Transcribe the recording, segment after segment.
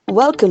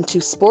Welcome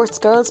to Sports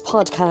Girls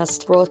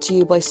Podcast, brought to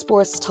you by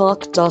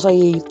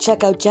sportstalk.ie.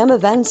 Check out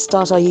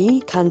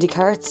gemevents.ie, candy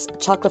carts,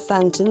 chocolate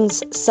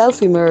fountains,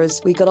 selfie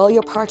mirrors. We got all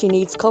your party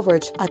needs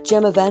covered at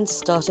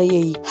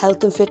gemevents.ie.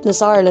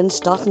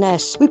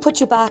 Healthandfitnessireland.net. We put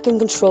you back in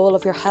control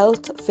of your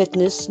health,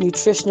 fitness,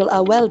 nutritional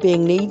and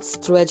wellbeing needs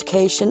through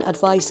education,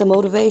 advice and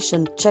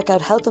motivation. Check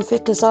out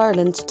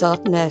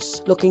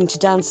healthandfitnessireland.net. Looking to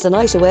dance the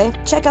night away?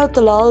 Check out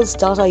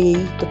thelols.ie,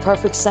 the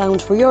perfect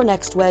sound for your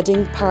next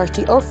wedding,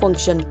 party or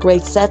function.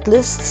 Great set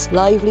lists,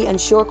 lively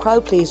and sure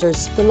crowd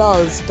pleasers.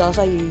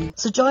 thelols.ie.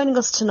 So joining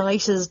us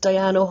tonight is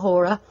Diane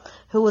O'Hora,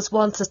 who was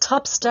once a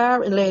top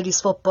star in ladies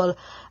football,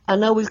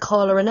 and now we'll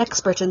call her an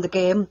expert in the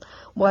game,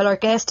 while our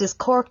guest is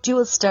Cork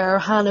dual star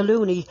Hannah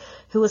Looney,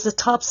 who is a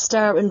top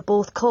star in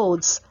both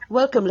codes.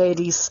 Welcome,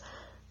 ladies.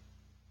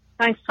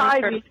 Thanks.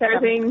 Hi,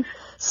 things.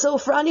 So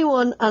for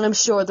anyone, and I'm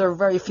sure there are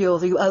very few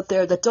of you out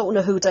there that don't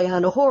know who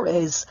Diane O'Hora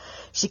is,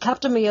 she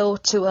captained Mayo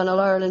to an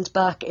All-Ireland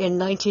back in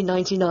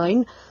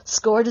 1999,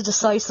 scored a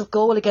decisive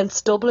goal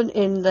against Dublin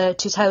in the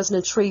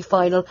 2003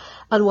 final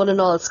and won an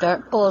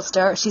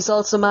All-Star. She's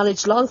also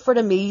managed Longford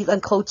and Meath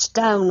and coached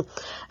Down,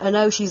 and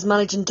now she's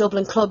managing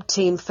Dublin club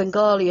team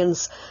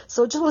Fingalians.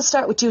 So I just want to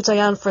start with you,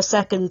 Diane, for a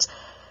second.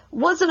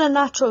 Was it a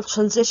natural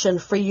transition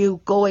for you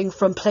going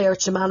from player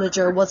to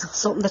manager? Was it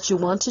something that you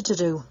wanted to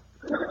do?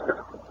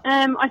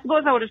 I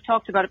suppose I would have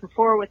talked about it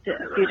before with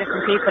a few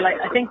different people.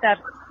 I think that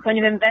when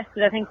you've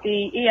invested, I think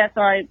the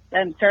ESRI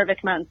survey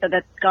came out and said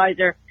that guys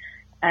are,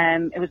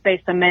 it was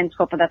based on men's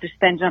football, that they're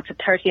spending up to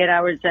 38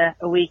 hours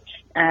a week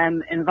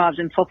involved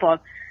in football.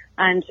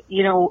 And,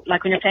 you know,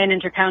 like when you're playing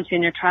inter-county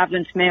and you're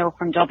travelling to Mayo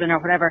from Dublin or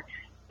whatever,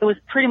 it was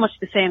pretty much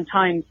the same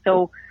time.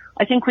 So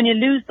I think when you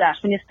lose that,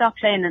 when you stop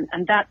playing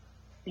and that,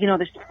 you know,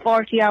 there's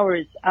 40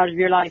 hours out of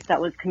your life that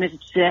was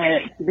committed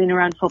to being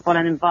around football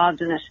and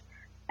involved in it.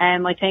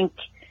 I think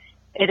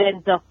it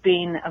ends up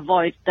being a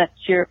void that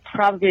you're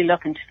probably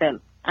looking to fill.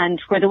 And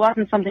where there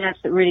wasn't something else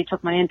that really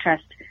took my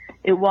interest,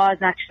 it was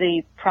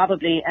actually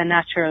probably a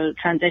natural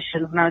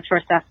transition when I was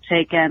first asked to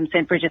take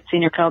St. Bridget's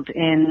Senior Club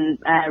in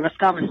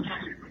Roscommon.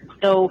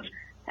 So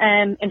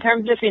in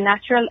terms of it being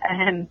natural,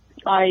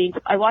 I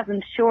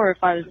wasn't sure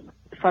if I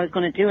was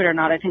going to do it or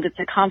not. I think it's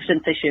a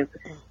confidence issue.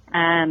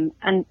 And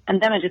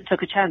then I just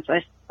took a chance.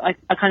 I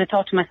kind of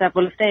thought to myself,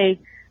 well, if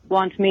they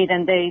want me,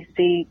 then they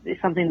see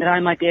something that I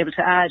might be able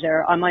to add,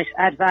 or I might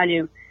add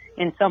value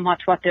in somewhat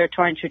what they're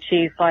trying to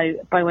achieve by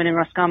winning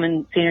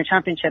Roscommon Senior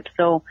Championship.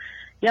 So,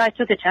 yeah, I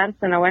took a chance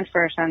and I went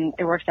for it, and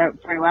it worked out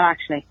very well,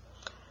 actually.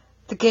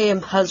 The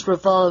game has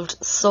revolved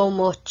so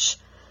much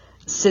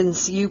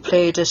since you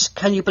played it.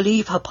 Can you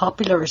believe how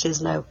popular it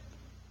is now?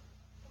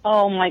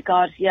 Oh my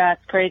God, yeah,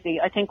 it's crazy.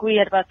 I think we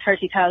had about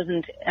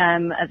 30,000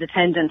 as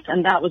attendance,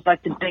 and that was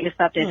like the biggest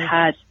that they'd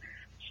had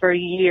for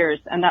years,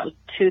 and that was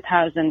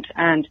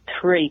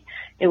 2003.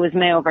 It was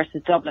Mayo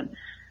versus Dublin,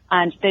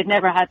 and they'd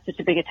never had such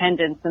a big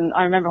attendance, and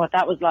I remember what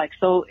that was like.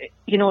 So,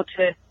 you know,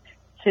 to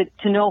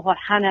know what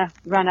Hannah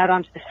ran out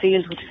onto the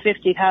field with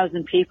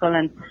 50,000 people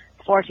and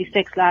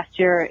 46 last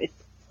year, it's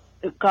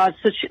a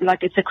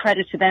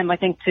credit to them, I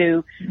think,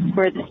 to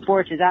where the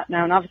sport is at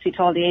now, and obviously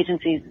to all the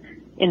agencies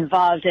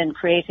involved in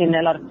creating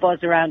a lot of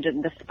buzz around it,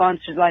 and the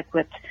sponsors, like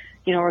with,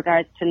 you know,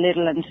 regards to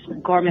Lidl and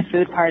Gourmet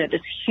Food Parlour.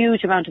 There's a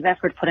huge amount of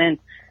effort put in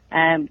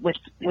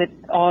with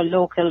all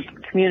local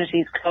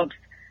communities, clubs,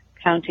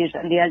 counties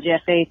and the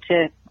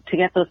LGFA to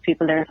get those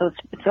people there. So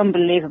it's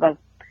unbelievable,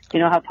 you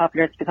know, how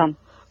popular it's become.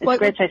 It's a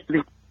great place to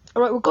be.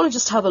 All right, we're going to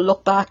just have a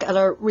look back at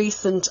our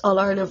recent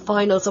All-Ireland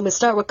finals, and we'll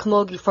start with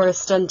Camogie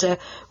first, and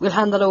we'll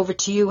hand that over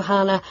to you,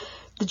 Hannah.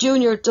 The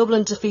junior,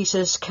 Dublin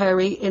defeated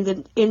Kerry. In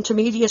the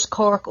intermediate,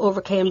 Cork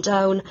overcame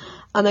Down.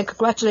 And then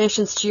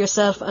congratulations to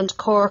yourself and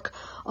Cork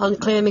on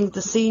claiming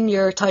the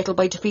senior title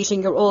by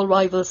defeating your old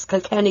rivals,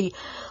 Kilkenny.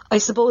 I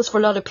suppose for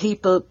a lot of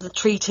people, the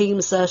three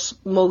teams that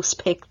most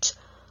picked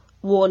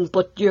won,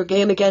 but your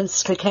game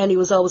against Kilkenny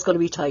was always going to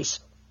be tight.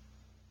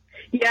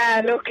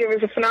 Yeah, look, it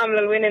was a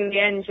phenomenal win in the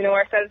end. You know,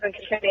 ourselves and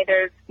Kilkenny,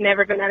 there's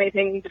never been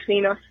anything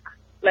between us,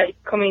 like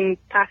coming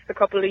past a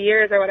couple of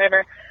years or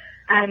whatever.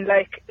 And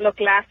like, look,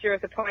 last year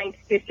was a point,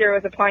 this year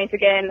was a point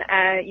again.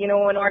 You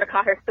know, when Orla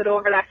Cotter stood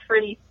over last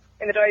free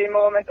in the dying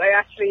moment,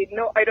 I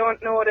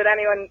don't know that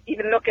anyone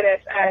even look at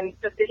it, and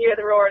just to hear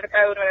the roar of the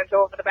crowd when it's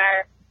over the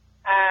bar.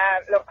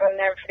 Look, I'll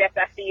never forget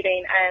that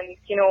feeling. And,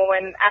 you know,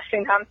 when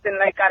Aisling Thompson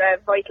got a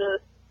vital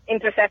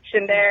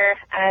interception there,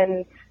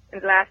 and in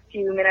the last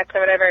few minutes or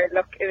whatever,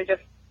 look, it was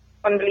just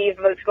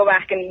unbelievable to go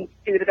back and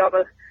do the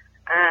double.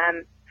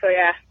 So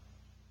yeah.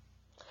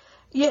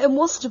 Yeah, it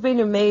must have been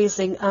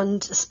amazing,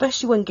 and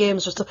especially when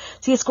games are so...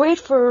 See, it's great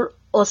for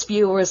us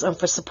viewers and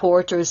for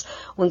supporters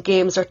when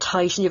games are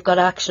tight and you've got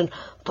action,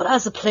 but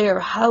as a player,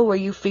 how are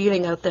you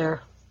feeling out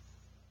there?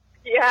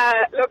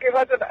 Yeah, look,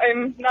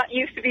 I'm not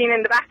used to being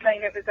in the back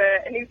line. It was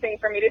a new thing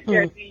for me this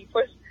year to be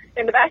put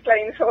in the back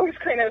line, so it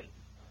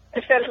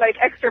felt like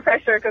extra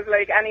pressure, because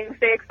like any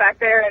mistakes back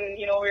there and,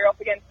 you know, we were up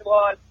against the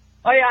wall.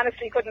 I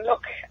honestly couldn't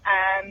look.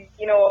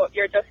 You know,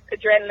 you're just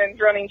adrenaline's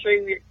running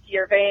through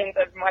your veins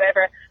and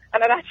whatever.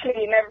 And I'd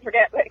actually never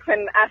forget, like,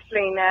 when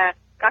Aisling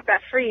got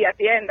that free at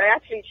the end, I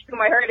actually threw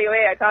my hurley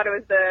away. I thought it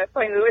was the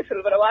final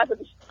whistle, but it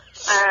wasn't.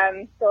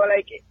 So,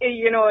 like,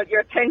 you know,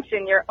 your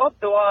tension, you're up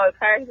the walls,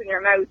 heart in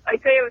your mouth.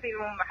 I'd say it was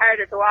even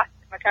harder to watch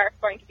from a Carrick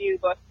point of view,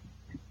 but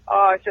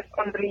it's just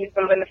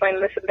unbelievable when the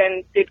final whistle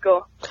then did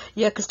go.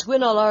 Yeah, because to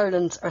win All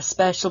Ireland are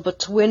special, but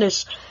to win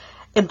it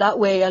in that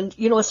way, and,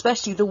 you know,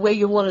 especially the way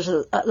you won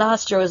it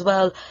last year as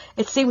well,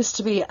 it seems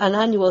to be an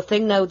annual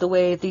thing now, the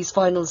way these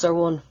finals are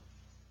won.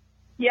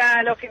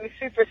 Yeah, look, it was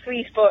super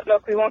sweet, but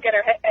look, we won't get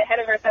ahead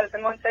of ourselves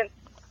in one sense.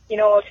 You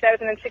know,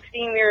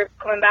 2016 we were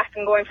coming back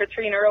and going for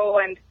 3 in a row,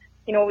 and,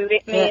 you know, we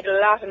made a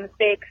lot of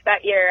mistakes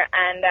that year,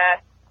 and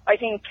I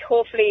think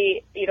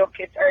hopefully, look,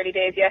 it's early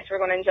days, yes, we're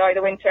going to enjoy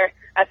the winter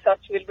as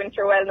such, we'll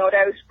winter well, no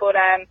doubt, but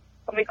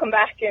when we come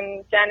back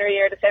in January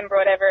or December or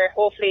whatever,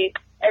 hopefully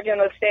everyone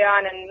will stay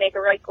on and make a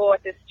right go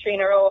at this 3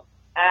 in a row.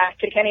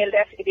 Kilkenny will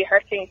definitely be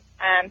hurting,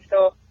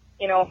 so,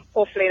 you know,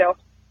 hopefully though.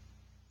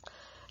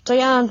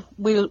 Diane,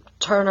 we'll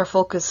turn our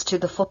focus to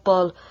the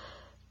football.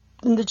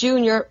 In the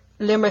junior,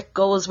 Limerick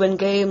goals win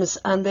games,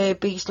 and they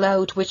beat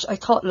Louth, which I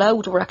thought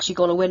Louth were actually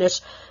going to win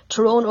it.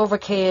 Tyrone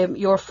overcame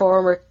your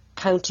former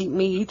County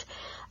Meath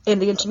in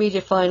the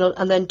intermediate final,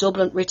 and then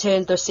Dublin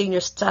retained their senior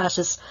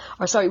title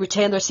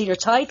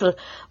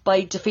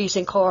by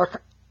defeating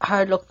Cork.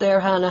 Hard luck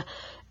there, Hannah.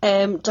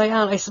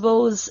 Diane, I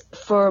suppose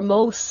for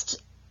most,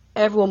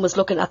 everyone was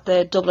looking at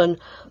the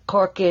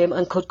Dublin-Cork game,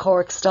 and could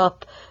Cork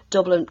stop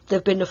Dublin?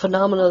 They've been a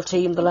phenomenal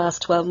team the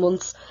last 12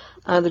 months,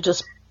 and they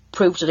just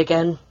proved it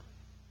again.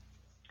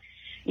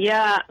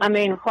 Yeah, I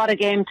mean, what a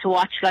game to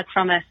watch, like,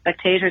 from a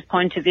spectator's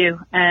point of view.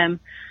 I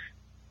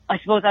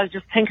suppose I was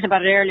just thinking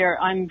about it earlier.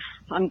 I'm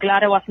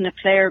glad I wasn't a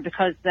player,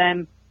 because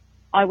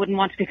I wouldn't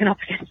want to be going up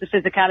against the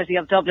physicality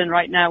of Dublin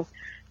right now.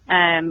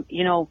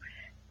 You know,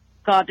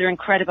 God, they're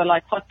incredible.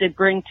 Like, what they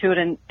bring to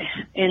it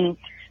in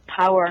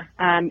power,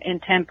 in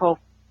tempo.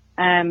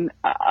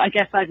 I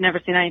guess I've never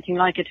seen anything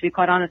like it, to be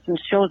quite honest, and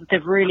it shows that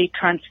they've really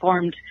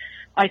transformed.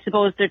 I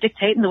suppose they're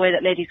dictating the way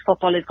that ladies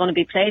football is going to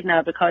be played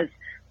now, because,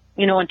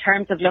 you know, in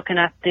terms of looking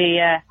at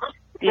the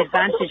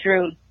advantage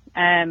rule,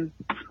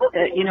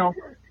 you know,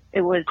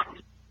 it was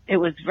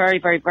very,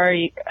 very,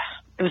 very,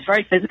 it was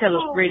very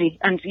physical, really.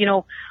 And, you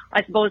know,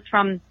 I suppose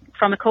from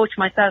a coach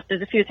myself,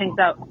 there's a few things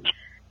that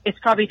it's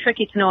probably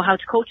tricky to know how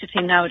to coach a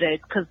team nowadays,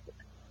 because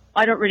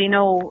I don't really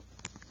know,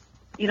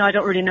 you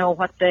know,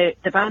 what the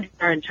boundaries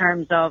are in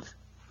terms of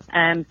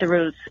the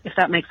rules, if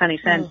that makes any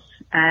sense.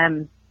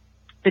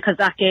 Because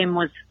that game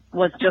was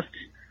just,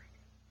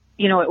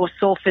 you know, it was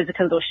so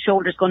physical, those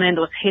shoulders going in,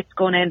 those hits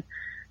going in,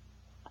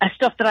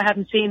 stuff that I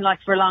hadn't seen, like,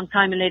 for a long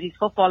time in ladies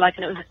football, like,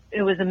 and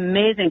it was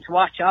amazing to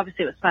watch.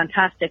 Obviously it was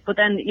fantastic, but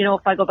then, you know,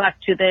 if I go back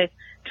to the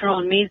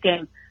Tyrone Meath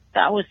game,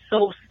 that was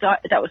so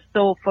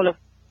full of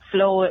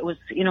flow. It was,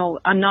 you know,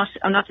 I'm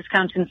not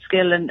discounting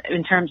skill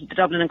in terms of the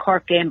Dublin and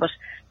Cork game, but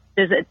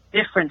there's a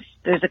difference.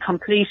 There's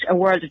a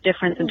world of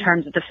difference in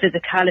terms of the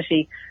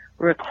physicality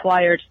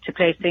required to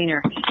play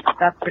senior.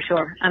 That's for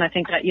sure. And I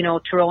think that, you know,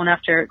 Tyrone,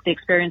 after the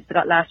experience they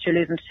got last year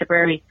losing to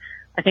Tipperary,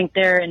 I think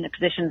they're in the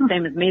position the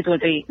same as Meath will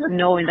be,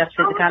 knowing that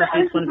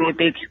physicality is going to be a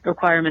big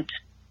requirement.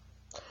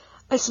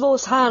 I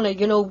suppose, Hannah,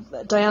 you know,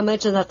 Diane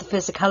mentioned that the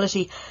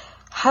physicality.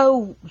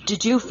 How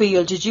did you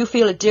feel? Did you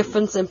feel a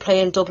difference in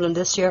playing Dublin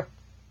this year?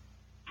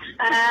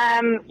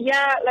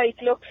 Yeah, like,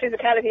 look,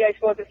 physicality, I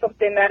suppose, is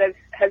something that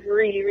has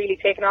really, really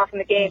taken off in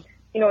the game.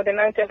 You know, the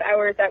amount of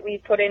hours that we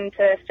put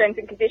into strength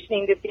and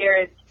conditioning this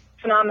year is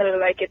phenomenal.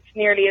 Like, it's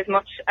nearly as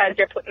much as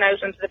you're putting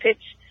out onto the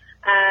pitch.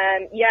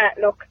 Yeah,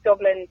 look,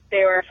 Dublin,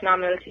 they were a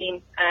phenomenal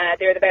team.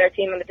 They were the better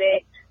team on the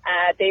day.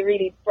 They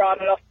really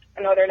brought it up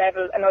another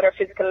level, another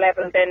physical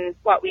level than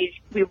what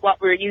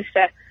we're used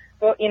to.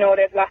 But, you know,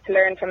 there's a lot to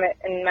learn from it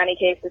in many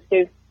cases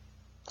too.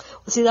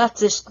 Well, see,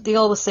 that's it. They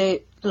always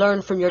say,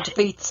 learn from your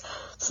defeats.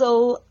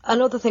 So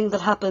another thing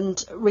that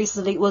happened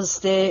recently was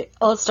the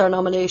All-Star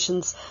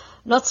nominations.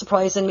 Not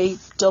surprisingly,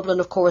 Dublin,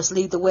 of course,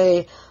 lead the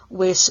way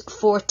with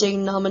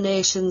 14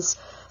 nominations.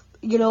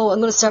 You know, I'm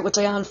going to start with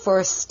Diane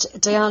first.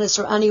 Diane, is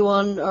there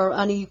anyone or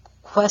any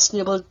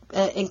questionable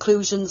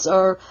inclusions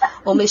or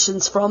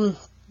omissions from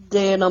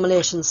the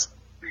nominations?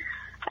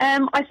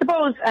 I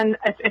suppose, and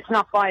it's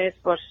not biased,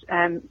 but,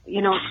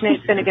 you know,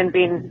 Sinead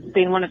Finnegan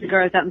being one of the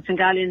girls out in St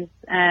Gallions,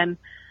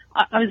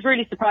 I was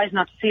really surprised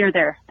not to see her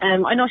there.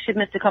 I know she'd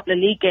missed a couple of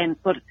league games,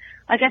 but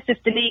I guess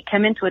if the league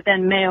came into it,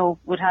 then Mayo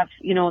would have,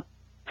 you know,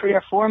 3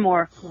 or 4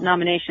 more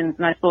nominations,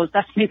 and I suppose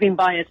that's me being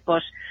biased,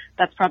 but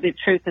that's probably the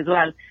truth as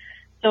well.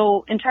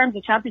 So in terms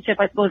of championship,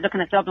 I suppose looking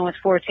at Dublin with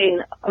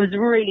 14, I was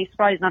really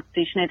surprised not to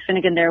see Sinead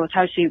Finnegan there with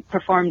how she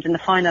performed in the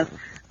final.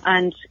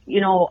 And, you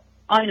know,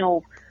 I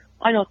know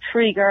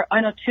 2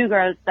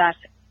 girls that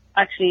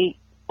actually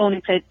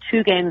only played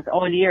 2 games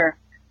all year,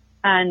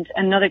 and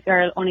another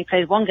girl only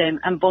played 1 game,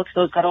 and both of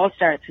those got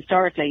All-Stars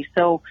historically.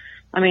 So,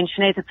 I mean,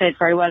 Sinead had played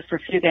very well for a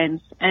few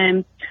games.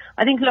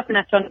 I think looking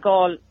at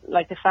Donegal,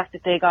 like, the fact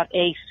that they got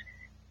 8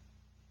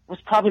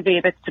 was probably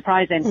a bit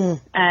surprising.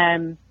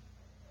 And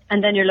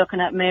then you're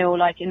looking at Mayo,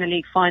 like, in the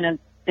league final,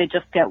 they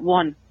just get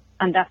 1.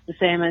 and that's the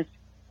same as,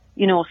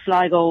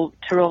 Sligo,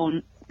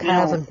 Tyrone,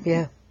 Cavan,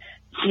 yeah.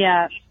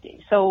 Yeah,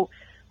 so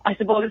I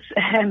suppose,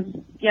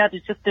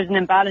 there's an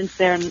imbalance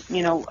there, and,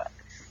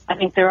 I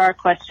think there are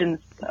questions,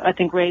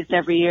 raised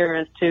every year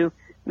as to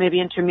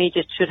maybe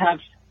intermediate should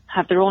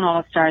have their own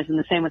All-Stars, and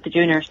the same with the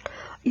juniors.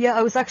 Yeah,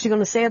 I was actually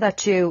going to say that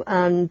to you,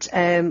 and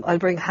I'll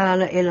bring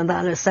Hannah in on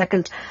that in a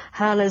second.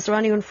 Hannah, is there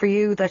anyone for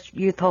you that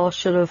you thought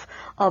should have,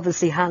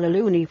 obviously Hannah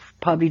Looney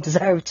probably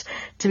deserved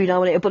to be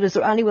nominated, but is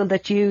there anyone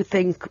that you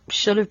think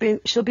should be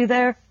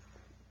there?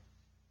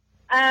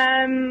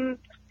 To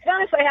be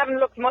honest, I haven't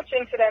looked much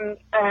into them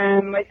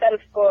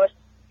myself, but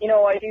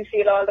I do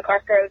feel all the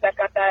Cork girls that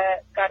got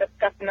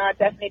the nod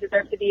definitely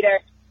deserve to be there.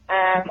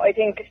 I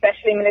think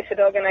especially Melissa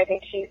Duggan, I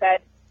think she's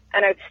had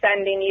an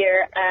outstanding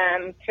year.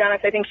 To be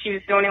honest, I think she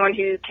was the only one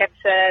who kept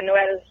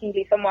Noelle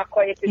Healy somewhat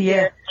quiet this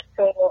year.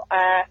 So,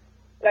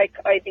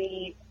 I'd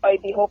be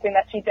hoping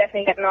that she'd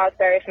definitely get an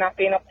All-Star, if not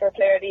being up for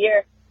Player of the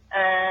Year.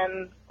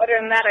 Other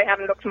than that, I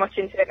haven't looked much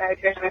into it now, to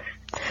be honest.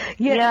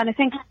 Yeah, and I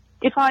think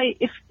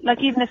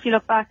even if you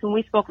look back, and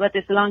we spoke about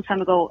this a long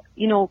time ago,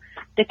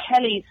 the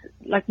Kellys,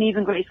 like Niamh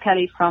and Grace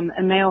Kelly, from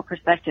a Mayo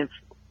perspective,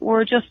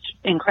 were just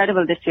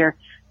incredible this year.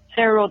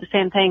 Sarah wrote the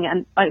same thing,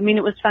 and I mean,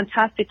 it was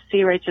fantastic to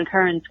see Rachel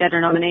Kearns get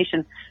her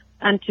nomination,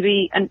 and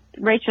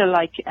Rachel,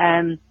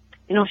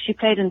 she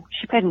played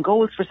in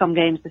goals for some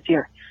games this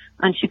year,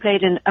 and she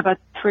played in about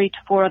 3 to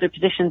 4 other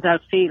positions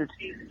outfield.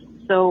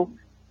 So,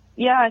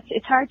 yeah,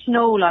 it's hard to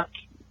know,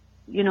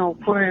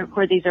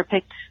 where these are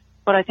picked.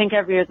 But I think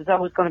every year there's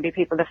always going to be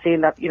people that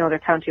feel that, their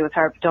county was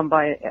hard done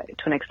by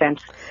to an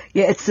extent.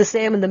 Yeah, it's the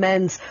same in the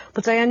men's.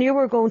 But Diane, you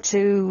were going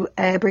to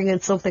bring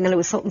in something, and it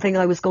was something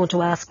I was going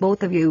to ask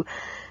both of you.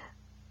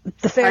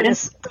 The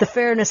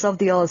fairness of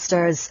the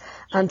All-Stars,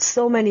 and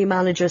so many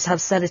managers have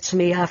said it to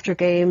me after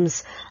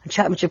games and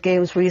championship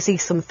games where you see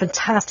some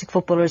fantastic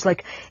footballers,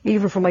 like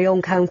even from my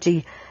own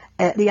county,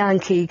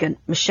 Leanne Keegan,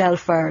 Michelle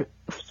Farrell,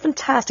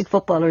 fantastic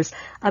footballers,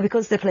 and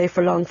because they play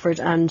for Longford,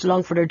 and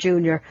Longford are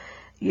junior,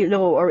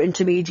 or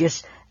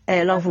intermediate,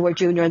 Longford were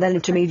junior and then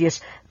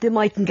intermediate, they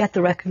mightn't get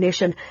the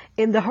recognition.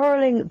 In the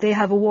hurling, they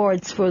have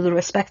awards for the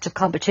respective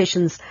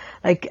competitions,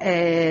 like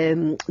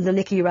the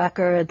Nicky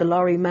Racker, the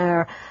Laurie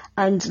Maher,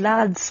 and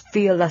lads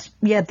feel that,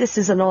 this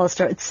is an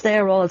All-Star, it's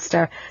their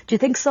All-Star. Do you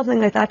think something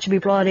like that should be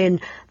brought in,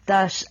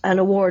 that an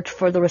award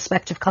for the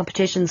respective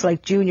competitions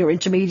like junior,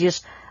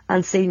 intermediate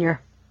and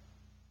senior?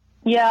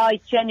 Yeah, I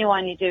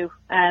genuinely do.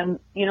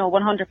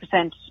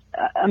 100%.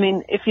 I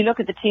mean, if you look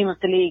at the team of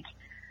the league,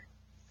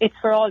 it's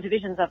for all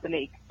divisions of the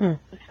league.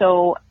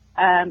 So,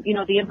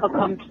 the input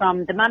comes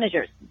from the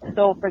managers.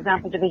 So, for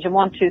example, Division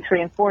 1, 2,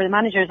 3 and 4, the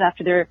managers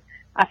after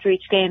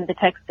each game, they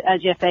text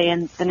LGFA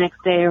and the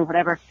next day or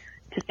whatever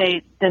to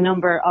say the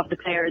number of the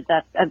players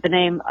the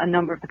name and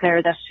number of the player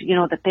that,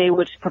 that they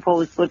would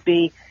propose would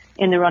be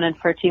in the running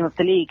for a team of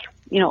the league.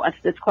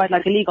 It's quite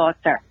like a league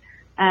All-Star.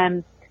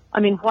 I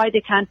mean, why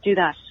they can't do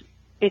that?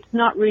 It's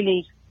not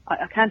really,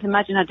 I can't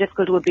imagine how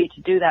difficult it would be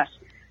to do that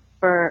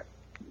for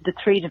the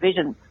 3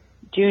 divisions.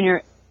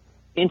 Junior,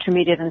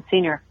 intermediate and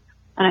senior.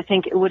 And I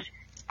think it would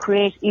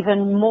create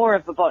even more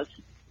of a buzz,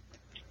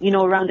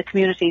 around the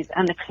communities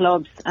and the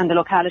clubs and the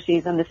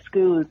localities and the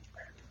schools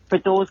for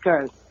those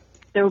girls.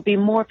 There would be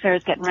more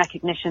players getting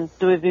recognition.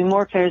 There would be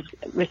more players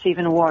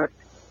receiving awards.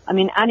 I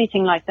mean,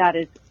 anything like that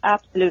is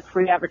absolute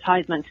free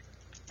advertisement.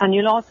 And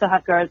you'll also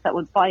have girls that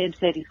would buy into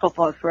ladies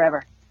football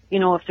forever,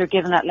 if they're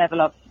given that level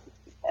of,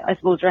 I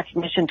suppose,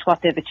 recognition to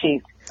what they've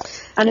achieved.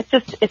 And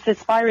it's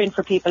inspiring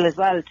for people as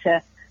well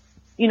to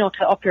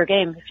up your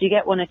game. If you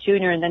get one at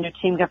junior and then your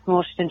team get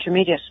promoted to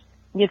intermediate,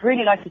 you'd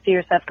really like to see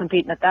yourself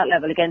competing at that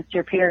level against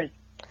your peers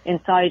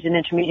inside an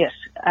intermediate,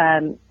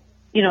 to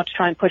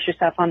try and push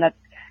yourself on that,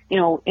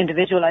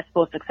 individual, I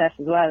suppose, success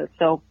as well.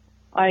 So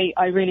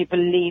I really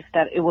believe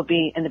that it would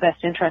be in the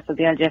best interest of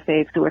the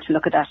LGFA if they were to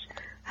look at that.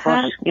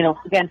 But,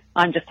 again,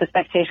 I'm just a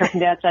spectator from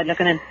the outside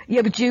looking in.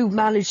 Yeah, but you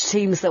managed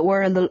teams that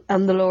were in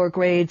the lower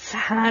grades.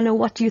 Hannah,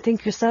 what do you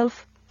think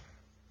yourself?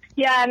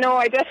 Yeah, no,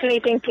 I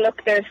definitely think,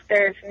 look,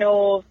 there's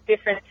no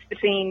difference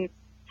between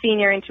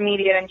senior,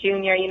 intermediate and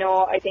junior.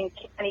 I think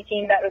any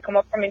team that will come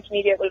up from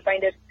intermediate will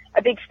find it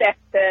a big step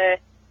to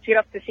get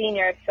up to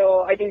senior.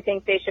 So I do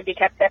think they should be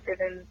kept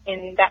separate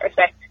in that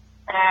respect.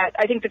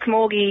 I think the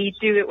Camogie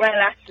do it well,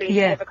 actually.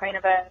 Yeah. They have a kind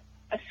of a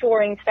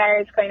soaring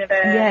stars kind of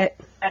a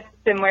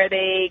system where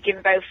they give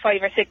about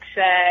 5 or 6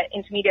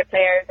 intermediate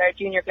players or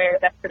junior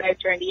players that put out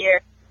during the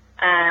year.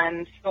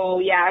 So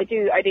yeah, I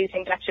do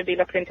think that should be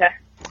looked into.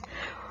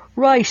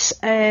 Right,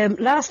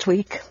 last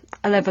week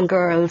 11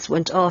 girls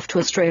went off to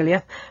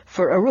Australia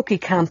for a rookie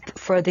camp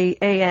for the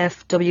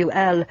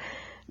AFWL.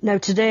 Now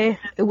today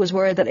it was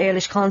word that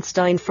Ailish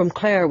Constantine from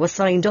Clare was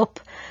signed up.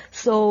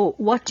 So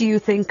what do you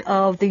think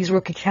of these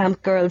rookie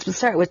camp girls? We'll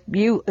start with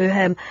you,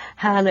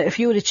 Hannah. If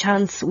you had a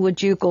chance,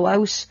 would you go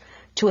out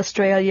to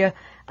Australia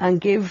and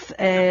give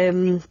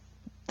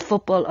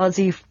football,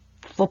 Aussie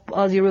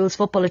rules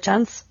football a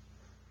chance?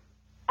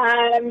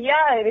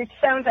 Yeah, it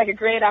sounds like a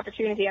great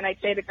opportunity, and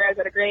I'd say the girls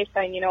had a great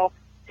time.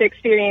 to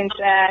experience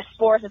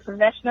sport at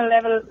professional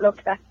level,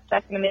 look,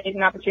 that's an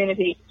amazing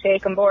opportunity to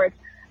take on board.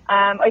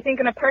 I think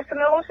on a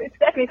personal note, it's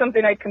definitely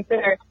something I'd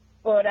consider.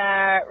 But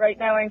right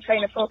now I'm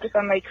trying to focus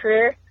on my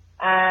career.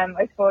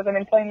 I suppose I'm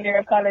in final year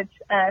of college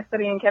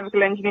studying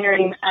chemical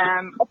engineering,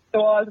 up the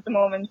walls at the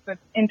moment with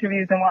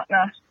interviews and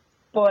whatnot.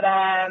 But,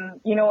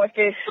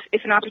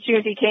 if an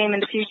opportunity came in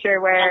the future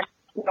where,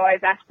 I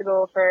was asked to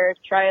go for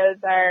trials,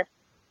 or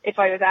if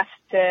I was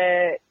asked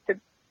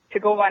to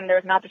go on, there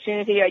was an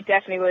opportunity, I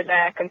definitely would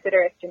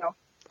consider it,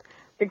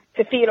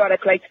 to feel what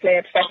it's like to play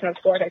a professional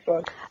sport, I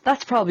suppose.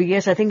 That's probably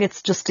it. I think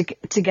it's just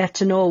to get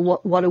to know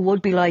what it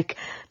would be like.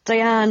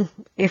 Diane,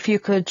 if you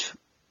could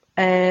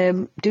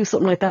do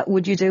something like that,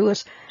 would you do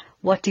it?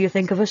 What do you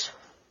think of it?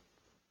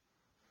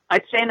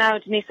 I'd say now,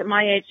 Denise, at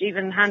my age,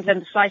 even handling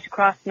the flight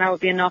across now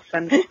would be enough.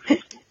 And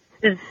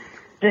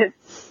the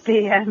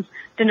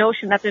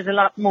notion that there's a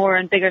lot more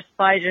and bigger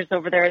spiders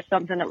over there is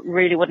something that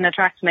really wouldn't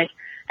attract me.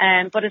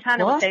 But as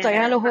Hannah was saying,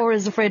 Diana Hoare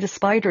is afraid of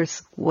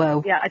spiders.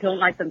 Wow. Yeah, I don't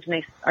like them,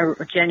 Denise. I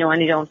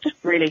genuinely don't.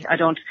 Really, I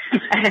don't.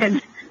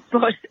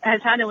 But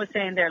as Hannah was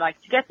saying there,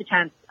 to get the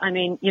chance,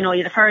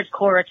 you'd have heard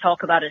Cora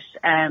talk about it,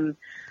 in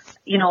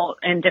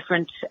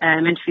different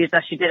interviews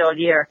that she did all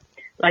year.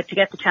 To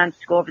get the chance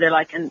to go over there,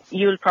 and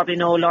you'll probably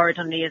know Laura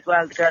Dundee as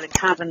well, the girl in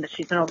Cavan, that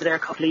she's been over there a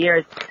couple of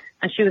years,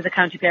 and she was a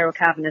county player with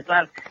Cavan as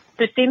well.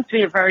 There seems to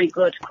be a very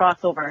good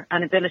crossover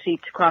and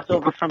ability to cross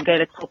over from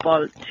Gaelic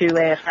football to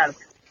AFL.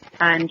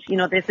 And,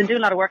 they've been doing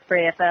a lot of work for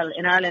AFL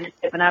in Ireland.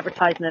 They've been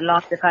advertising a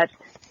lot. They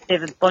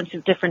have a bunch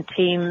of different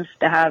teams.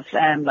 They have,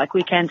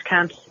 weekend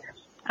camps.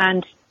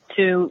 And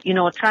to,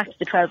 attract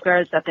the 12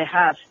 girls that they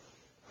have,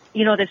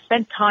 they've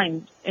spent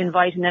time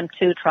inviting them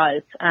to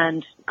trials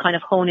and kind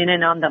of honing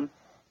in on them.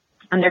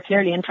 And they're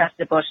clearly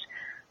interested. But,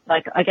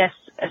 I guess,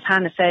 as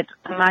Hannah said,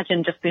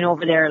 imagine just being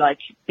over there,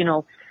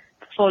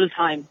 full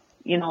time.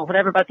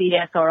 Whatever about the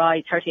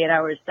ESRI, 38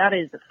 hours, that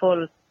is a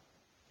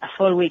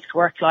full week's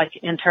work,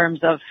 in terms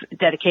of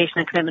dedication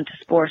and commitment to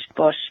sport.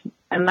 But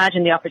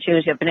imagine the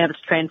opportunity of being able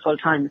to train full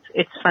time.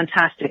 It's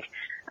fantastic.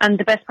 And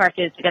the best part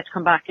is they get to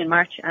come back in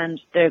March and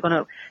they're going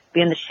to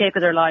be in the shape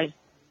of their lives,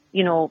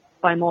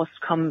 by most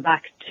come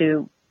back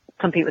to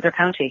compete with their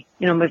county,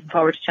 moving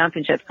forward to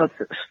championships. So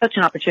it's such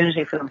an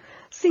opportunity for them.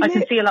 I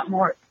can see a lot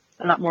more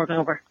going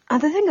over.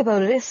 And the thing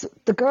about it is,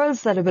 the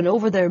girls that have been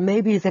over there,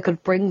 maybe they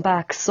could bring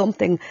back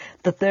something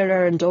that they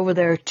learned over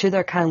there to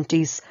their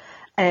counties,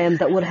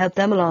 that would help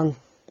them along.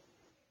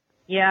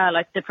 Yeah,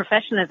 the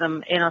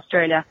professionalism in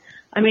Australia.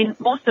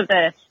 Most of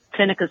the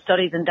clinical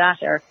studies and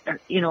data are,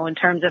 in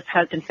terms of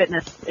health and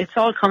fitness, it's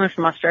all coming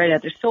from Australia.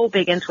 They're so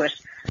big into it,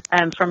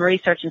 from a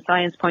research and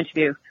science point of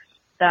view,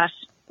 that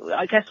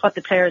I guess what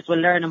the players will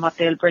learn and what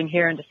they'll bring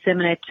here and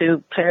disseminate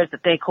to players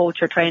that they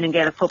coach or train in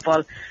Gaelic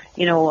football,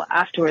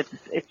 afterwards,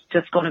 it's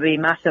just going to be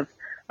massive.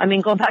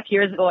 Going back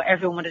years ago,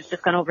 everyone would have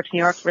just gone over to New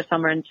York for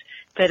summer and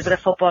played a bit of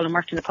football and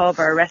worked in a pub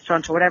or a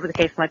restaurant or whatever the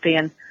case might be.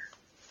 And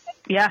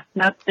yeah,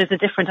 now there's a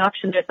different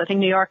option there. So I think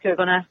New York and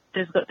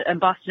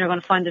Boston are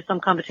going to find there's some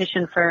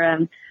competition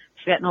for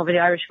getting over the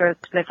Irish girls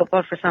to play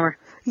football for summer.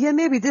 Yeah,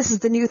 maybe this is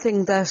the new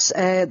thing that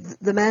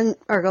the men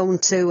are going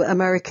to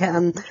America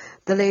and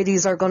the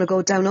ladies are going to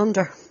go down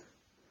under.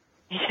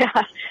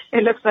 Yeah,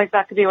 it looks like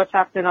that could be what's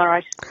happening, all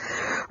right.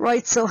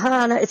 Right, so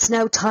Hannah, it's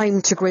now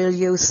time to grill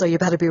you, so you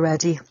better be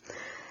ready.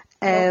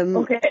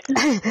 Okay.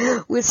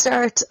 We'll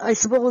start, I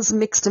suppose,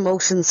 mixed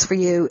emotions for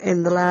you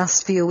in the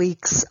last few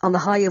weeks on the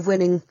high of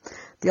winning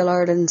the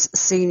All-Ireland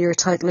senior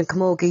title in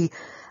Camogie,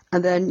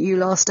 and then you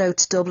lost out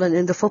to Dublin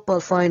in the football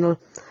final.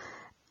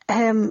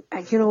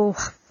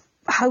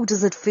 How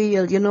does it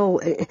feel?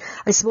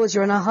 I suppose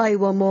you're in a high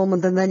one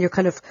moment and then you're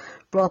kind of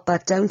brought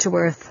back down to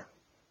earth.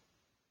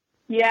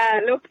 Yeah,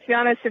 look, to be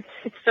honest,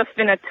 it's just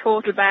been a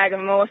total bag of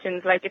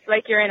emotions. It's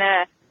like you're in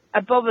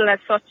a bubble as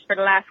such for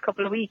the last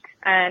couple of weeks,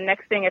 and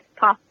next thing it's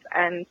pop,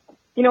 and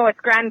it's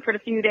grand for the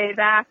few days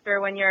after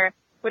when you're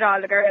with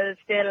all the girls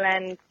still,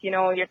 and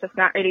you're just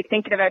not really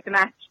thinking about the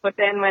match. But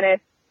then when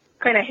it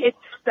kind of hits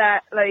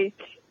that,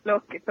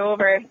 look, it's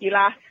over, you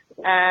lost,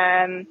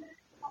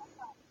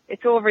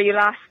 it's over, you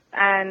lost,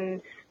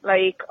 and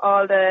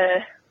all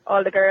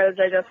the girls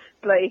are just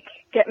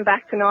getting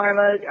back to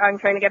normal. I'm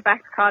trying to get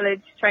back to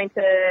college, trying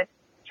to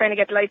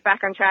get life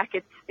back on track.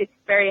 It's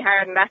very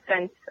hard in that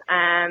sense.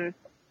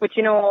 But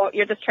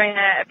you're just trying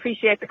to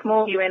appreciate the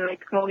Camogie win. The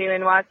Camogie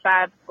win was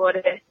fab, but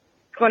it's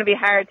going to be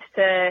hard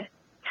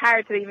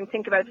to even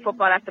think about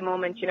football at the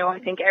moment. I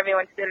think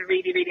everyone's still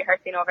really, really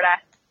hurting over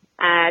that.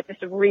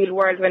 Just a real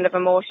whirlwind of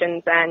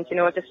emotions, and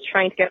just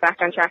trying to get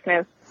back on track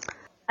now.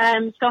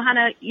 So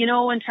Hannah,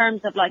 in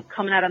terms of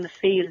coming out on the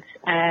field,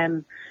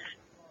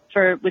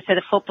 for, we say,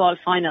 the football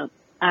final,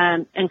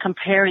 and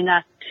comparing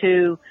that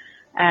to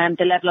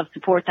the level of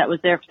support that was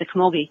there for the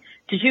Camogie,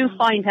 did you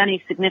find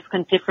any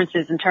significant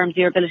differences in terms of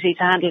your ability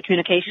to handle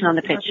communication on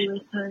the pitch?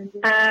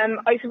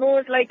 I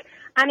suppose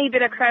any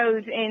bit of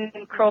crowd in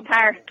Croke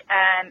Park,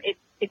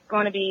 it's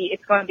going to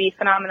be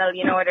phenomenal.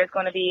 There's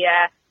going to be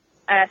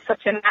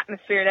such an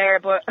atmosphere there.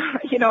 But,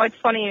 you know, it's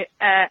funny,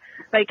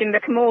 like in the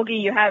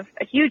Camogie, you have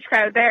a huge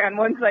crowd there on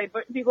one side,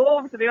 but if you go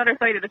over to the other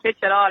side of the pitch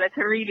at all, it's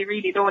a really,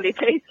 really lonely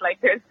place.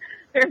 Like there's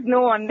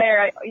no one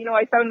there.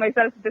 I found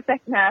myself in the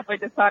second half, I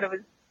just thought it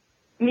was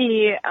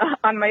me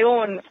on my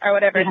own or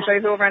whatever, so I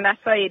was over on that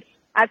side.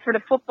 As for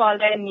the football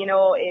then, you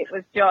know, it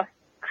was just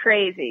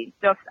crazy,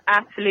 just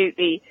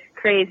absolutely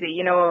crazy.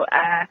 You know,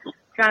 to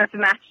be honest, the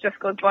match just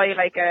goes by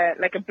like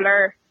a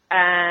blur.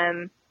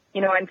 You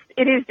know, and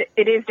it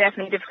is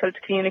definitely difficult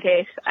to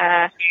communicate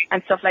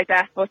and stuff like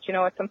that. But you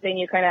know, it's something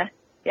you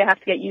have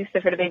to get used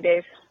to for the big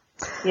days.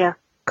 Yeah.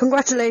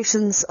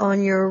 Congratulations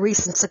on your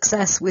recent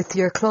success with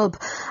your club.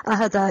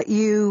 Aghada,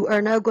 you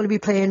are now going to be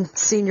playing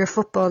senior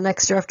football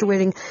next year after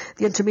winning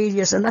the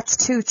intermediate, and that's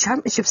 2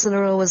 championships in a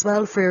row as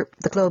well for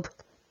the club.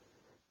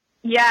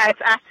 Yeah,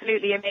 it's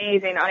absolutely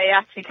amazing. I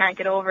actually can't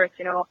get over it.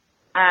 You know,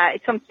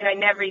 it's something I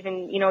never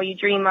even, you know, you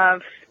dream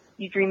of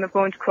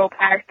going to Croke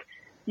Park.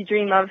 You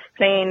dream of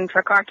playing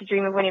for Cork, you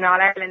dream of winning All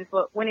Ireland,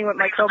 but winning with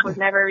my club was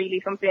never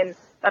really something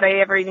that I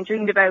ever even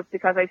dreamed about,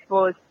 because I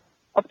suppose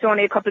up to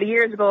only a couple of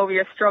years ago we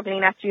were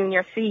struggling at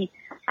Junior C,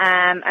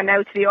 and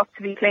now to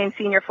be playing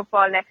senior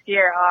football next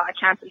year, I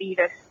can't believe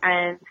it.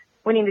 And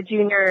winning the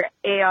Junior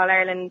A All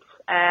Ireland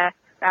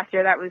last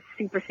year, that was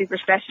super, super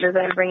special as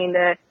well, bringing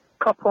the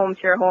cup home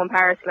to your home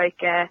Paris,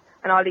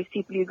 and all these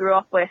people you grew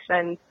up with,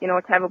 and you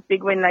know, to have a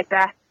big win like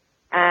that.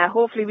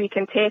 Hopefully we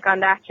can take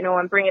on that, you know,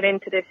 and bring it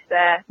into this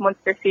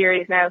Munster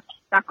series now. It's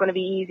not going to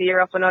be easy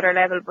or up another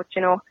level, but,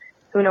 you know,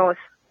 who knows?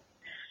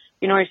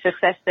 You know, your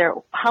success there.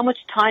 How much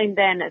time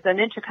then, as an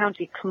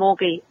inter-county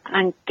Camogie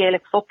and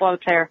Gaelic football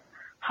player,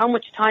 how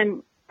much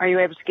time are you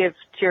able to give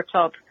to your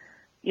club?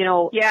 You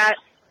know? Yeah,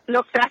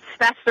 look, that's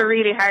the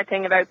really hard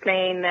thing about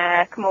playing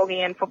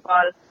Camogie and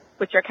football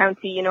with your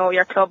county. You know,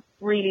 your club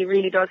really,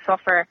 really does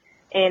suffer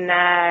in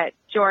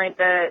during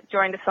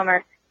the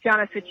summer. To be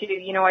honest with you,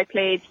 you know, I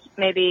played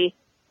maybe,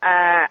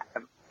 I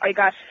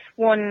got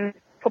 1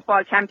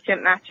 football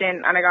championship match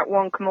in, and I got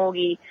 1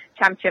 Camogie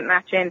championship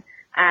match in.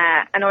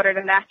 And other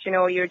than that, you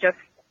know, you just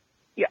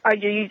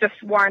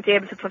weren't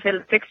able to fulfill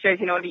the fixtures.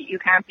 You know, you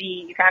can't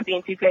be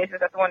in 2 places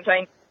at the one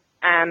time.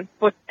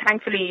 But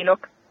thankfully,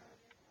 look,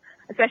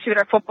 especially with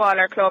our football,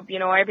 our club, you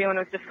know, everyone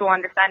was just so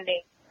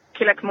understanding.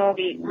 Killa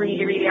Camogie,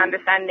 really, really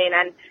understanding.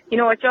 And, you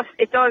know, it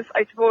does,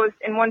 I suppose,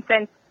 in one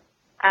sense,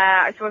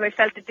 I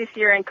felt it this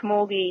year in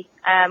Camogie,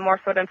 more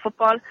so than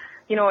football.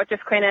 You know, it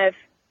just kind of,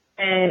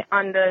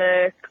 on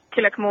the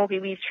Killa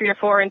Camogie, we've 3 or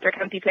 4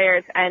 inter-county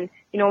players, and,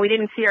 you know, we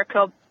didn't see our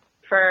club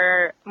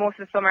for most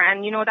of the summer,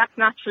 and, you know, that's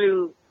not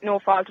through no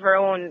fault of our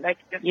own, like,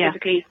 just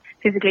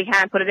physically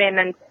can't put it in.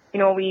 And, you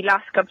know, we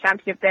lost club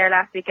championship there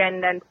last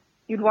weekend, and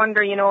you'd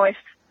wonder, you know, if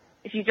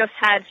you just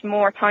had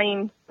more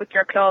time with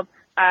your club,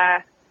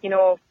 you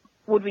know,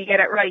 would we get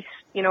it right,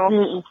 you know?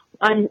 Mm-mm.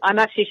 I'm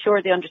actually sure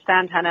they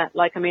understand, Hannah.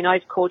 Like, I mean,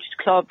 I've coached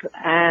club,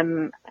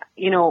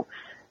 you know,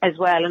 as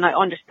well, and I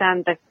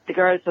understand that the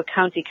girls with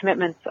county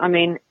commitments, I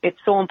mean, it's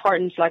so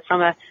important, like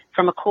from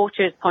a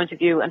coach's point of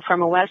view and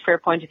from a welfare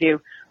point of view.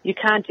 You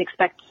can't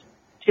expect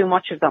too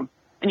much of them,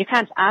 and you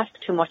can't ask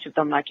too much of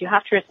them. Like, you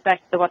have to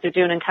respect what they're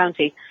doing in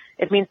county.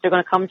 It means they're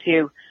going to come to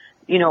you,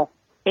 you know,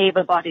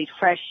 able-bodied,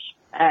 fresh,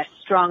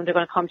 strong. They're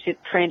going to come to you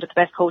trained with the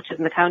best coaches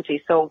in the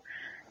county. So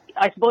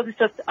I suppose it's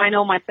just, I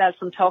know myself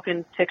from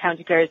talking to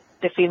county players,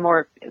 they feel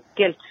more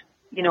guilt,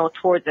 you know,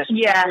 towards it.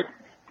 Yeah.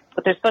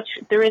 But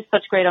there is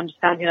such great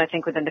understanding, I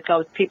think, within the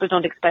clubs. People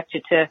don't expect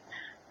you to,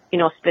 you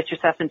know, split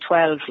yourself in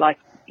 12, like,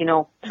 you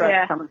know,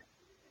 throughout the summer.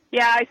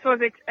 Yeah, I suppose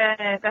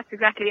that's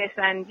exactly it.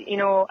 And, you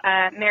know,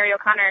 Mary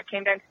O'Connor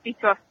came down to speak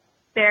to us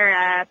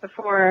there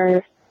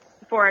before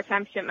our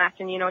championship match,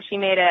 and, you know, she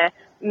made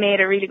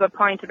a really good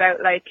point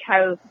about, like,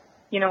 how,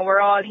 you know, we're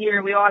all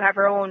here, we all have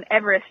our own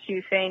Everest. She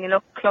was saying, you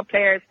know, club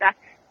players,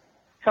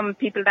 some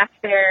people, that's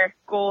their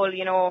goal.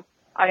 You know,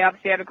 I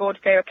obviously had a goal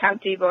to play with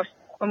county, but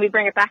when we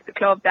bring it back to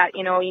club, that,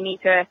 you know,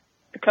 the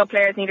club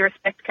players need to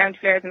respect the county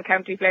players, and the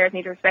county players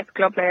need to respect the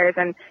club players.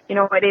 And, you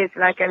know, it is,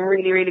 like, I'm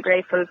really, really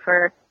grateful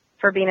for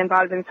being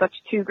involved in such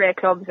 2 great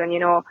clubs, and, you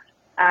know,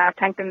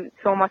 thank them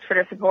so much for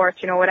their support.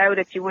 You know, without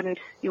it, you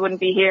wouldn't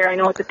be here. I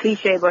know it's a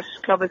cliche, but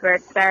club is where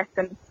it starts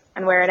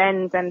and where it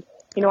ends. And,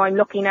 you know, I'm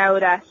lucky now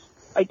that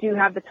I do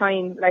have the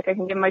time, like, I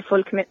can give my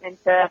full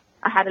commitment to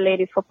Aghada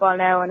ladies football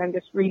now, and I'm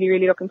just really,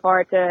 really looking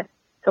forward to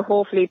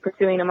hopefully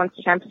pursuing a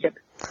Munster championship.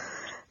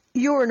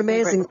 You're an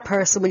amazing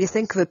person when you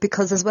think of it,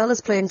 because as well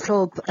as playing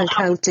club and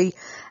county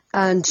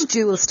and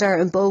dual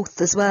start in both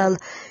as well,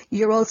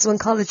 you're also in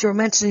college. You were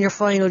mentioning your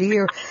final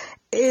year.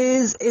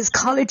 Is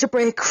college a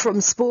break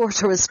from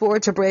sport, or is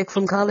sport a break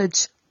from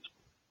college?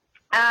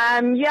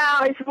 Yeah,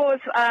 I suppose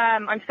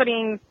I'm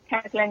studying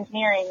chemical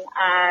engineering.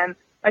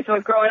 I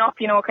suppose growing up,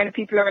 you know, kind of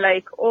people are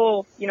like,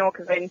 oh, you know,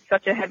 because I'm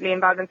such a heavily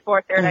involved in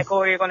sport, they're like,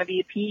 oh, you're going to be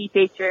a PE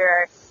teacher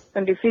or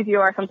going to do physio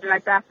or something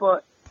like that.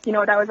 But, you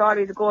know, that was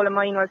always a goal of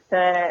mine, was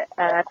to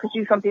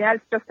pursue something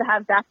else, just to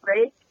have that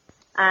break.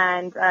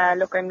 And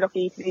look, I'm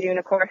lucky to be doing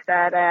a course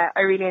that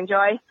I really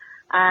enjoy.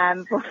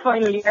 But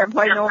finally,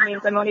 by no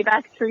means, I'm only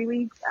back 3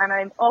 weeks, and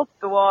I'm off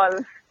the wall.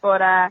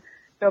 But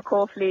look,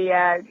 hopefully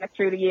get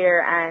through the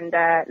year and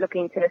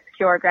looking to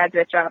secure a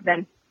graduate job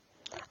then.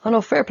 I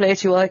know, fair play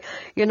to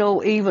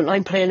you. Even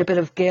I'm playing a bit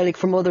of Gaelic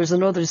for mothers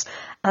and others,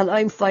 and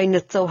I'm finding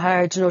it so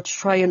hard, to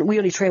try, and we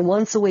only train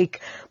once a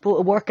week,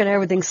 but work and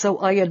everything, so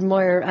I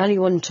admire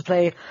anyone to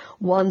play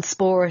one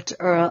sport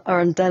or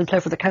and then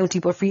play for the county,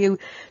 but for you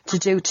to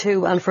do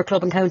two, and for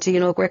club and county,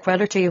 great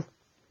credit to you.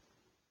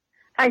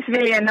 Thanks a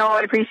million. No,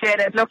 I appreciate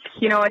it. Look,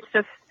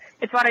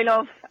 it's what I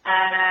love.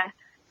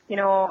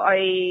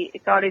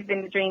 It's always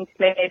been the dream to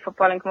play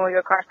football in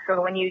Camogie Cork,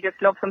 so when you just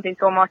love something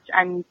so much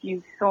and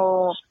you've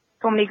so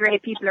many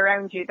great people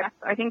around you,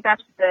 I think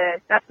that's the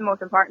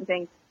most important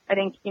thing. I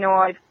think,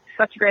 I've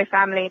such a great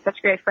family,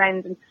 such great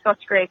friends and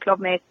such great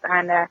club mates,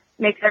 and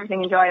makes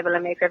everything enjoyable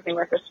and makes everything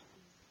worth it.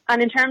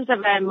 And in terms of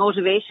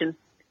motivation?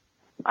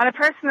 On a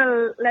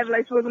personal level,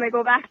 I suppose when I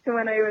go back to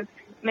when I was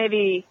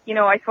maybe,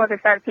 I suppose I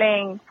started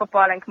playing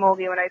football in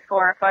Camogie when I was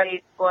 4 or 5,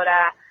 but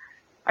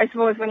I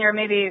suppose when you're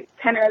maybe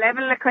 10 or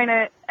 11,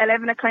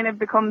 it kind of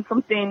becomes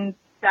something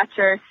that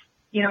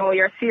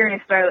you're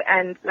serious about.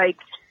 And like,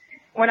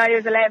 when I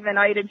was 11,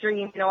 I had a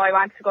dream, I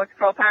wanted to go to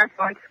Croke Park,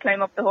 I wanted to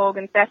climb up the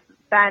Hogan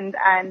stand,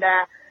 and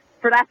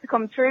for that to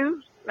come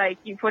true, like,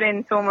 you put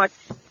in so much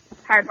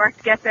hard work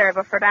to get there,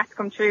 but for that to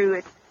come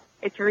true,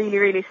 it's really,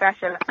 really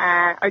special.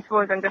 I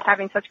suppose I'm just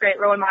having such great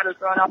role models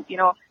growing up,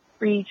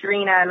 Reid,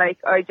 Serena, like,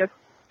 I just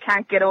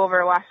can't get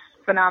over what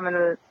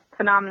phenomenal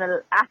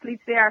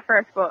athletes they are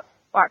first, but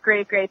what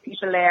great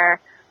people they are.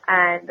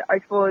 And I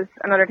suppose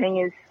another thing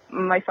is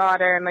my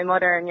father and my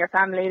mother and your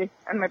family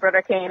and my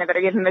brother Kane, I better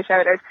give them a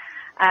shout out.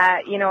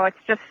 It's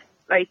just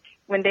like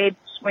when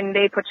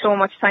they put so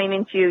much time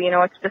into you,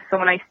 it's just so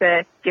nice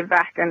to give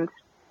back, and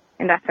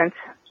in that sense.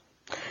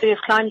 So you've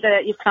climbed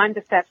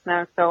the steps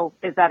now, so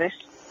is that it?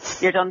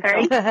 You're done.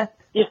 Sorry?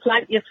 You've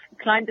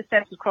climbed the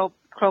steps of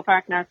Croke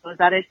Park now, so is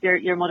that it?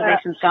 Your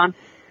motivation's gone?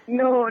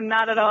 No,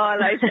 not at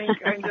all. I think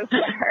I'm just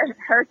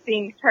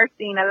hurting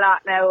a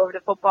lot now over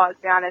the football,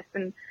 to be honest,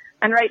 and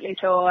rightly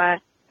so. I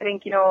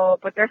think,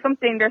 but there's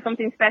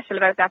something special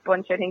about that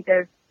bunch. I think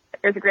there's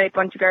a great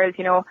bunch of girls,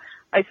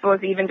 I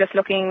suppose even just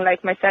looking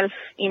like myself,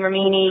 Emer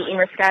Meany,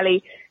 Emer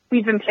Scally,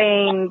 we've been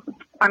playing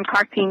on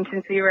Cork team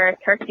since we were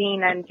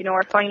 13, and,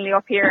 we're finally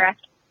up here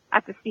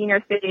at the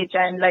senior stage,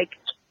 and like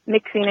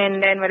mixing in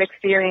then with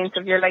experience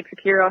of your like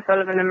Ciara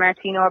O'Sullivan and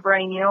Martina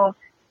O'Brien,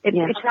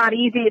 It's not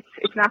easy.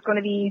 It's not going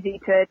to be easy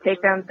to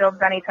take down the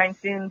Dubs anytime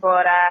soon,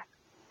 but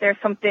there's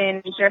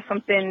something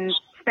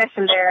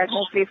special there, and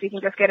hopefully if we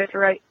can just get it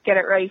right,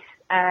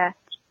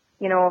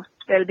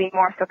 there'll be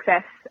more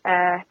success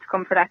to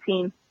come for that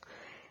team.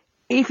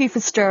 Aoife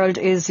Fitzgerald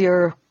is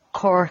your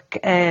Cork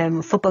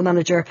football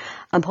manager,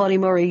 and Paulie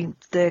Murray,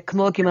 the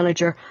Camogie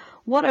manager.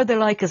 What are they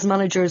like as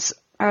managers?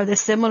 Are they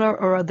similar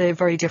or are they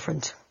very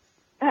different?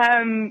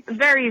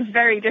 Very,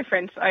 very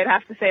different. I'd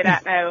have to say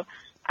that now.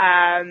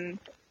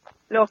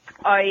 Look,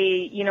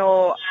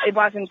 it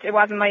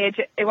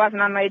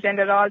wasn't on my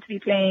agenda at all to be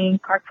playing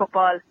Cork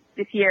football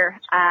this year.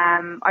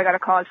 I got a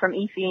call from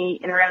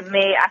Aoife in around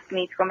May asking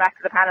me to come back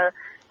to the panel,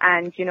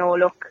 and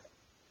look,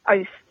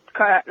 I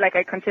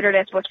considered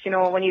it, but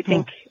when you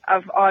think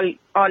of all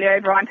I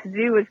ever wanted to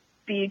do was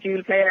be a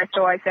dual player,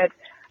 so I said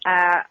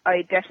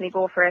I'd definitely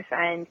go for it.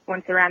 And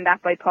once I ran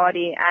that by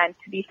Paddy, and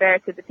to be fair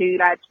to the two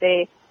lads,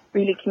 they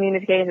really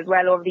communicated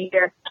well over the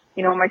year.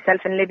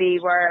 Myself and Libby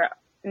were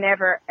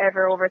never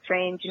ever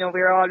overtrained. We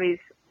were always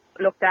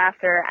looked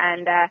after,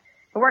 and it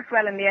worked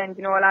well in the end.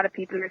 A lot of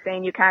people are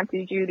saying you can't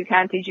do judo,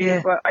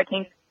 but I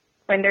think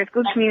when there's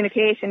good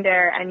communication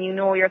there, and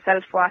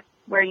yourself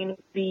where you need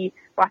to be,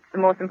 what's the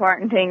most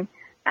important thing,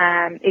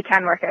 it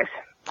can work out.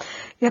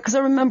 Yeah, because I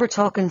remember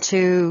talking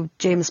to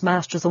James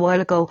Masters a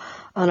while ago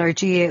on our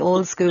GA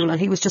Old School, and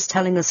he was just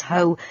telling us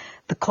how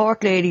the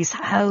Cork ladies,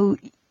 how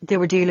they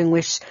were dealing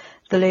with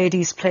the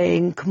ladies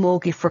playing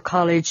camogie for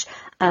college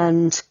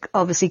and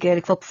obviously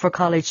Gaelic football for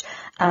college,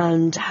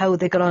 and how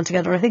they got on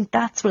together. I think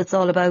that's what it's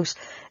all about,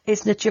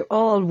 isn't it? You're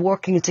all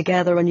working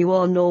together and you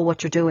all know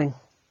what you're doing.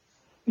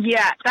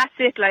 Yeah, that's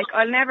it. Like,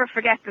 I'll never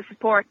forget the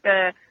support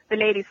the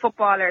ladies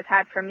footballers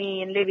had for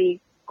me and Livy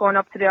going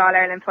up to the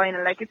All-Ireland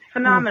final. Like, it's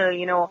phenomenal,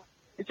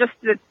 It's just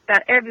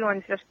that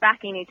everyone's just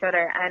backing each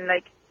other, and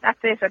like, that's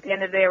it. At the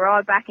end of the day, we're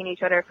all backing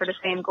each other for the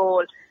same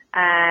goal.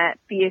 And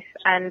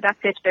that's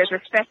it. There's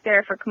respect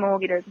there for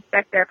camogie, there's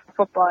respect there for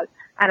football,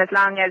 and as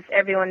long as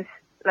everyone's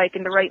like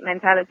in the right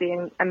mentality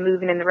and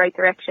moving in the right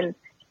direction,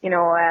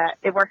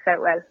 it works out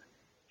well.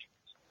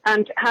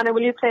 And Hannah,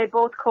 will you play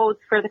both codes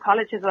for the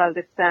college as well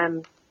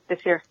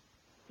this year?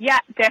 Yeah,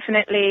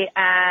 definitely.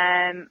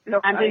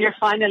 Look, and in your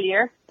final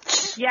year?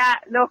 Yeah,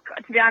 look,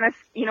 to be honest,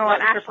 an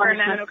Ashburn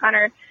and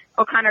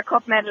O'Connor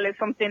Cup medal is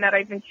something that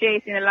I've been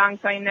chasing a long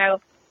time now.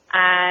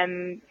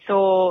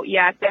 So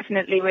yeah,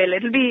 definitely will.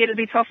 It'll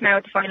be tough now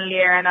at the final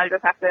year, and I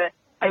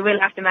will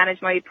have to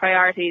manage my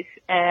priorities,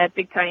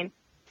 big time.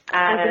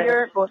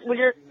 And will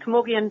your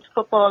camogie and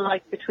football,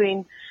 like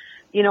between,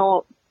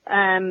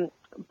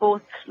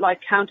 both like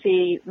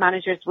county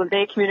managers, will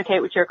they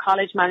communicate with your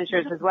college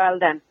managers as well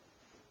then?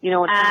 in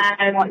terms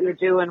of what you're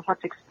doing,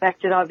 what's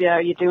expected of you?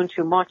 Are you doing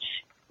too much?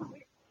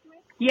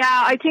 Yeah,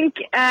 I think,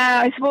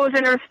 I suppose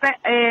in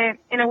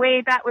a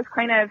way that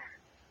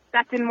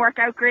didn't work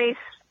out great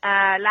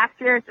last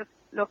year. Just,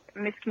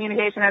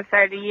 miscommunication at the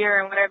start of the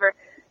year and whatever.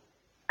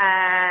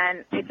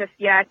 And it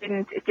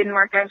didn't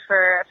work out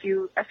for a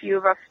few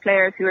of us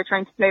players who were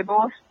trying to play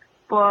both.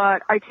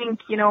 But I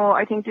think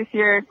this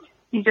year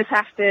you just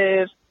have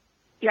to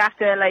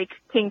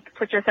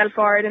put yourself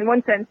forward in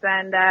one sense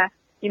and,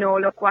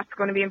 what's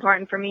going to be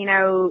important for me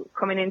now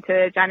coming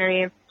into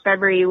January and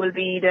February will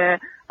be the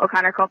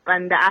O'Connor Cup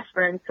and the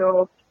Ashburn.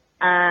 So,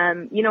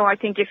 I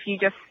think if you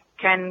just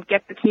can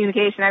get the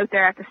communication out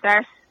there at the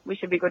start, we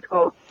should be good to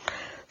go.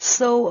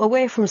 So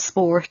away from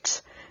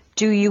sport,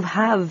 do you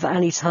have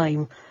any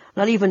time?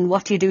 Not even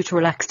what do you do to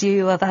relax? Do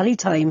you have any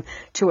time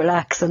to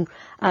relax and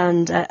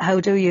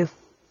how do you?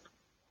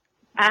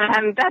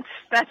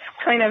 That's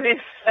kind of it.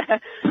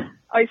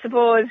 I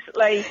suppose,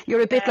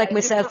 you're a bit like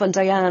myself and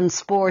Diane.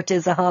 Sport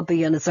is a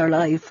hobby and it's our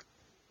life.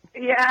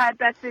 Yeah,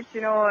 that's it.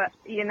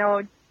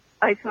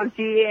 I suppose,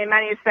 in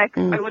many respects,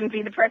 I wouldn't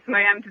be the person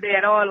I am today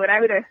at all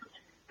without it.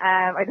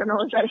 I don't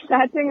know if that's a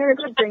bad thing or a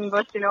good thing,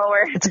 but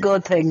it's a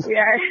good thing.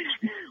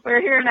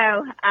 We're here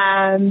now.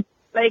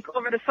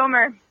 Over the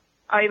summer,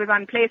 I was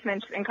on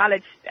placement in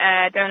college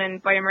down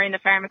by a marina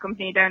pharma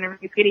company down in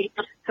Skiddy.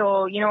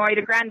 So, I had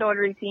a grand old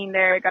routine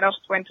there. I got up,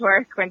 went to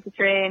work, went to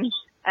train,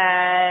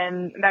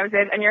 and that was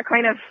it. And I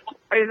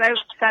was out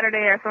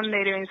Saturday or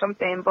Sunday doing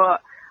something,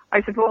 but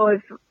I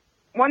suppose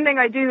one thing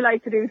I do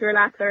like to do to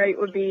relax,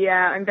 would be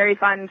I'm very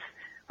fond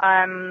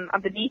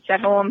of the beach at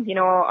home,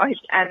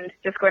 and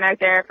just going out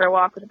there for a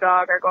walk with a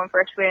dog or going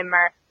for a swim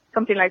or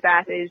something like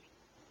that is,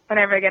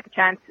 whenever I get the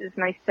chance, is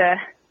nice to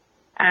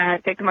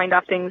take the mind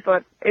off things.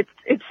 But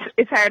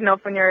it's hard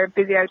enough when you're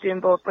busy out doing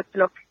both. But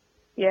look,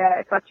 yeah,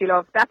 it's what you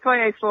love. That's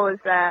why I suppose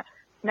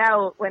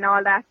now when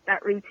all that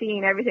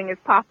routine, everything is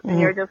popped, and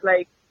you're just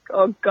like,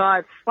 oh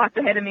God, what's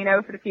ahead of me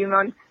now for the few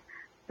months?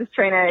 Just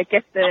trying to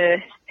get the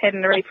head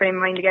in the right frame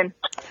of mind again.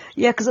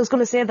 Yeah, because I was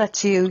going to say that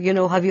to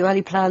you. Have you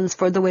any plans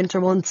for the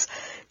winter months?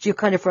 Do you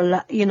kind of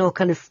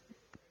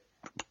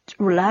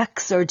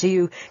relax, or do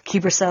you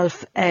keep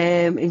yourself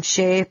in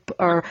shape?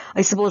 Or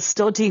I suppose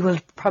study will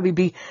probably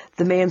be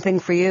the main thing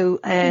for you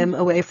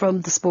away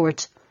from the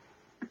sport.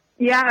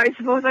 Yeah, I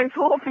suppose I was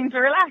hoping to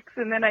relax,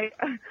 and then I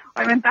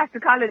went back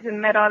to college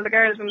and met all the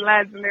girls and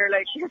lads, and they were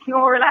like, "There's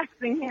no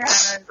relaxing here," and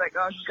I was like,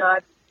 "Oh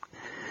God."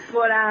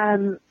 But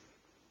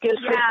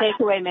guilt-free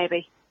takeaway,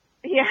 maybe.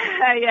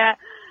 Yeah.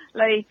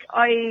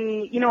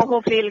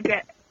 Hopefully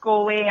it'll go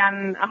away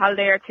on a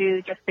holiday or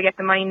two just to get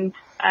the mind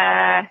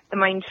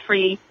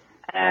free.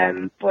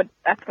 But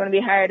that's going to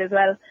be hard as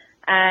well.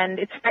 And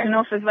it's fair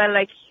enough as well.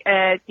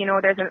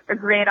 There's a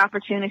great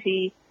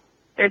opportunity.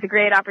 There's a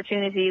great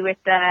opportunity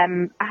with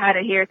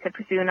AHADA here to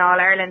pursue an All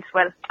Ireland,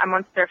 a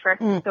Munster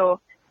first.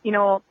 So,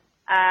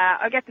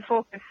 I'll get the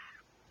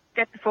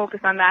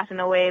focus on that in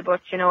a way,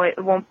 but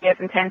it won't be as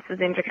intense as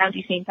the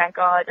inter-county team, thank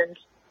God, and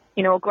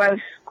go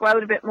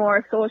out a bit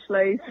more,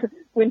 socialise,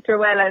 winter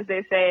well, as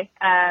they say.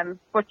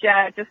 But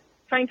yeah, just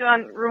trying to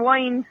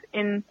unwind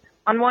in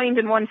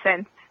one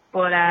sense.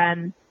 But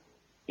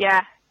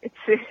it's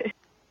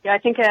yeah, I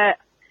think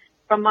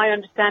from my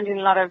understanding,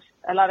 a lot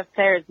of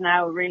players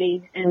now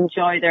really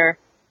enjoy their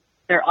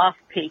off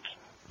peak.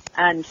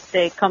 And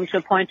they come to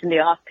a point in the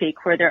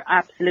off-peak where they're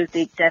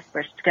absolutely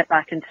desperate to get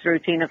back into the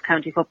routine of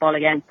county football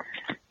again.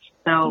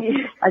 So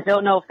I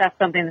don't know if that's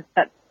something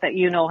that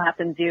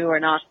happens to you or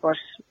not, but,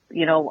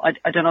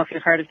 I don't know if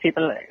you've heard of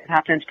people, it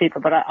happening to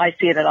people, but I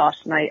see it a lot,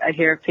 and I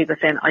hear people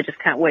saying, I just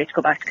can't wait to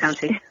go back to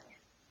county.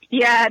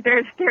 Yeah,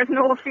 there's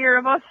no fear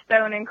of us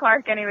down in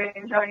Cork anyway,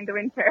 enjoying the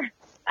winter.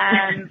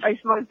 I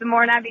suppose the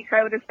Mourne Abbey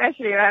crowd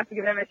especially, I have to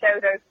give them a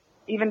shout out.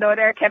 Even though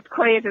they're kept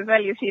quiet as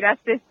well, you see,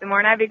 that's this. The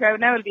Mourne Abbey crowd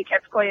now will be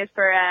kept quiet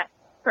for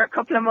a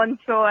couple of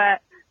months, so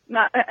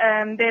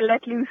they'll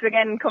let loose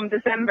again come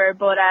December.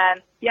 But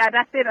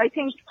that's it. I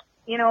think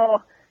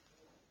you're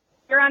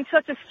on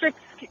such a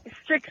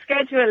strict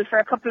schedule for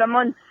a couple of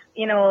months.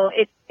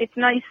 It's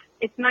nice.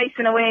 It's nice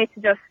in a way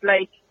to just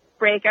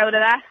break out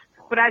of that.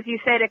 But as you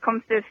said, it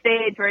comes to a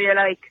stage where you're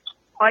like,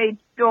 I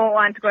don't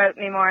want to go out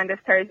anymore on this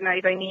Thursday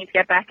night. I need to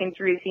get back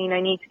into routine.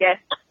 I need to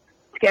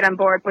get on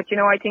board. But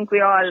I think we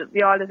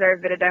all deserve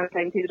a bit of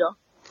downtime too, though.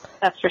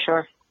 That's for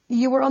sure.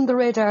 You were on the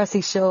Ray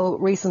D'Arcy show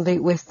recently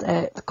with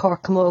the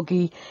Cork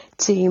Camogie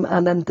team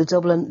and then the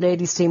Dublin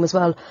ladies team as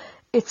well.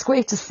 It's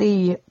great to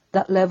see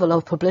that level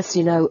of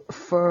publicity now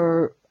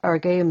for our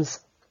games.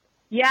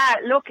 Yeah,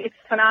 look, it's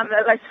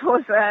phenomenal. I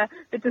suppose a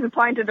bit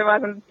disappointed there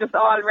wasn't just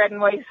all red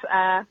and white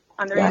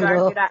on the Ray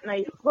D'Arcy that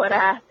night. But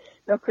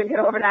look, we'll get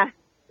over that.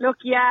 Look,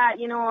 yeah,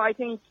 I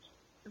think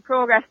the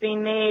progress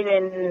being made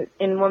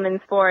in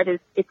women's sport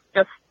it's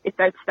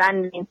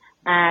outstanding.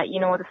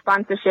 The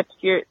sponsorships,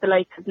 the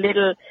likes of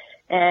Lidl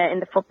in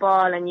the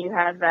football, and you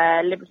have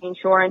Liberty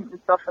Insurance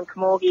and stuff in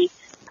Camogie.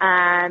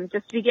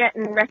 Just to be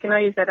getting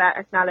recognised at that,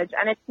 acknowledged,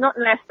 and it's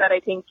nothing less that I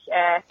think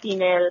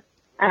female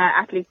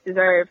athletes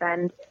deserve.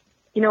 And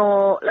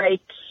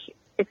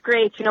it's it's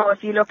great, you know,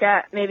 if you look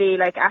at maybe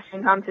like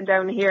Aisling Thompson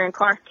down here in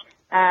Cork,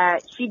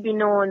 she'd be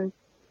known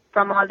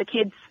from all the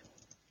kids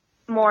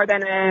more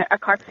than a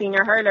Cork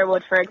senior hurler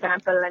would, for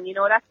example. And, you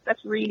know,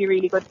 that's really,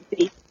 really good to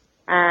see.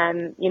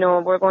 You know,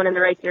 we're going in the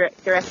right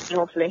direction,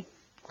 hopefully.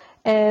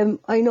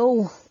 I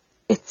know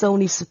it's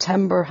only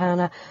September,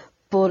 Hannah,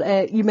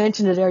 but you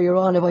mentioned it earlier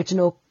on about, you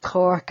know,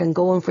 Cork and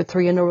going for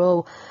 3 in a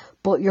row.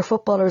 But your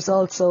footballers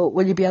also,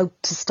 will you be out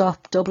to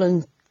stop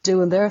Dublin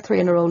doing their 3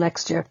 in a row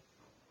next year?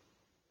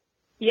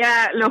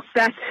 Yeah, look,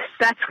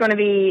 that's going to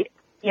be,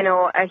 you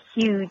know, a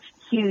huge,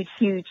 huge,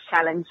 huge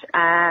challenge.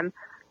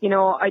 You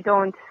know,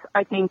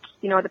 I think,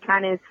 you know, the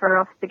plan is for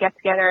us to get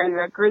together in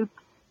a group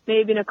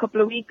maybe in a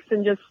couple of weeks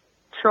and just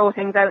throw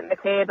things out on the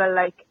table.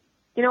 Like,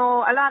 you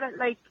know, a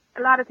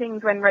lot of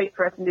things went right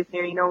for us in this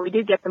year. You know, we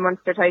did get the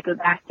Munster title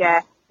back.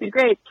 It was a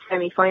great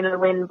semi-final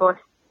win, but,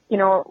 you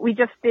know, we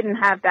just didn't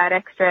have that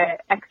extra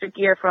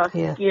gear for us,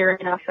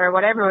 gearing us or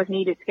whatever was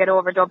needed to get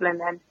over Dublin.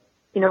 And,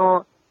 you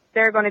know,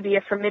 they're going to be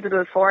a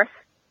formidable force.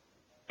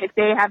 If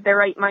they have the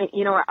right mind,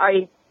 you know,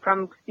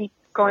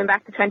 going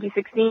back to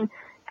 2016,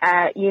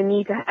 you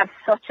need to have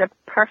such a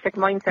perfect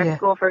mindset to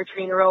go for a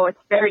 3 in a row. It's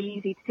very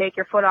easy to take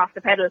your foot off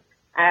the pedal.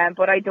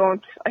 But I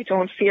don't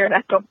fear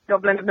that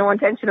Dublin have no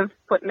intention of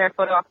putting their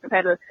foot off the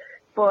pedal.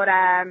 But,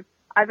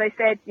 as I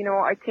said, you know,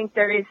 I think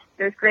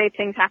there's great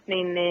things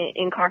happening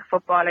in Cork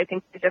football. I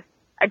think there's just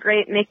a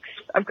great mix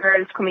of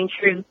girls coming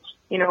through,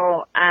 you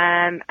know,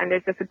 and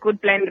there's just a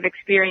good blend of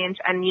experience,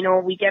 and, you know,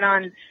 we get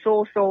on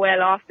so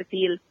well off the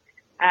field.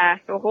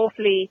 So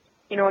hopefully,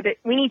 you know, that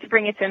we need to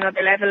bring it to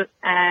another level,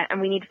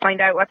 and we need to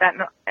find out what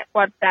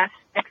that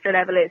extra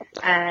level is,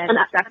 and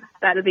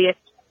that'll be it.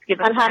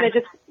 And Hannah,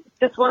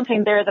 just one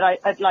thing there that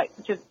I'd like,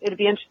 it'd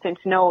be interesting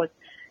to know is,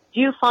 do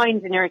you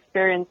find in your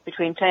experience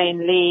between playing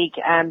league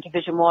and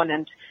Division 1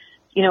 and,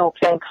 you know,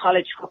 playing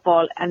college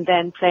football and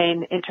then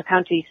playing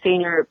inter-county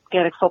senior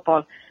Gaelic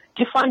football,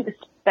 do you find the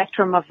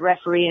spectrum of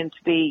refereeing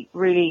to be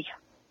really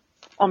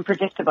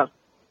unpredictable?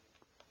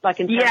 Like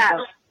in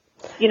terms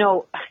of, you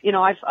know,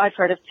 I've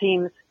heard of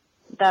teams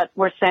that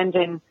were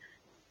sending,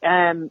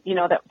 you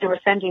know, that they were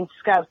sending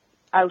scouts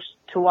out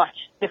to watch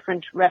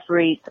different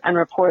referees and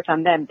report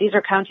on them. These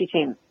are county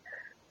teams,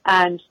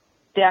 and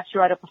they actually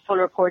write up a full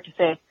report to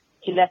say,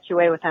 he lets you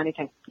away with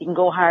anything. You can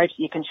go hard,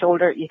 you can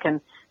shoulder, you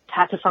can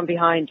tackle from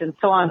behind, and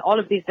so on. All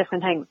of these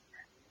different things.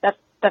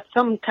 That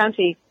some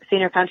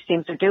senior county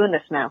teams are doing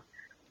this now.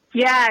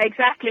 Yeah,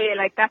 exactly.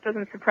 Like, that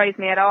doesn't surprise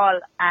me at all.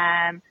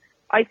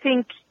 I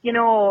think, you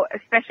know,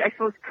 especially, I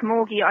suppose,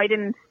 Camogie, I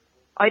didn't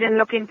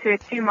look into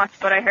it too much,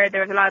 but I heard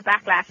there was a lot of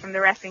backlash from the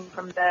reffing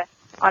from the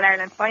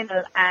All-Ireland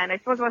final, and I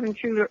suppose it wasn't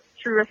true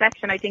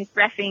reflection. I think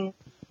reffing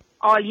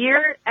all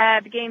year,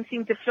 the game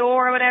seemed to flow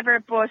or whatever,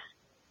 but,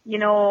 you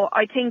know,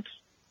 I think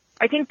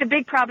the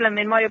big problem,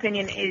 in my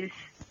opinion, is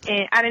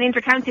at an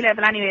inter-county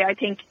level anyway. I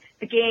think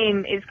the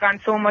game is gone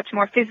so much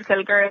more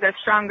physical. Girls are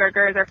stronger,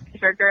 girls are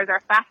fitter, girls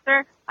are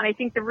faster, and I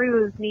think the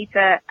rules need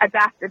to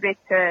adapt a bit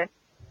to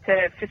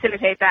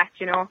facilitate that,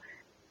 you know.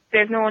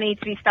 There's no need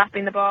to be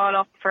stopping the ball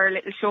up for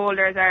little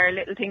shoulders or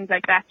little things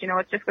like that, you know.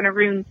 It's just going to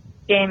ruin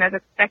the game as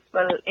a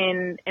spectacle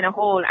in a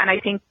whole, and I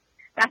think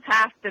that's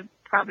half the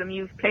problem.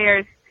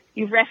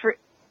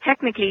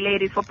 Technically,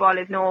 ladies football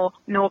is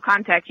no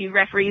contact. You've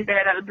referees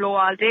there that'll blow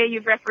all day.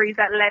 You've referees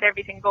that'll let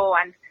everything go,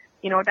 and,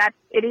 you know, that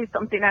it is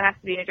something that has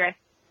to be addressed.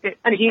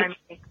 And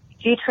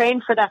do you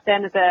train for that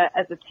then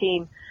as a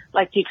team?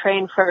 Like, do you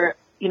train for,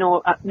 you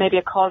know, maybe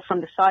a call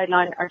from the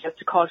sideline, or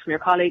just a call from your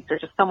colleagues, or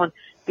just someone?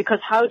 Because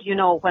how do you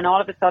know when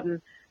all of a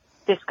sudden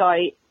this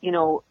guy, you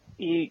know,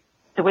 the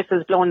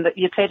whistle's blown, that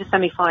you played a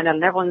semi-final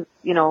and everyone's,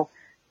 you know,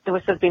 the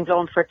whistle's been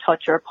blown for a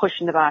touch or a push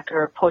in the back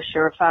or a push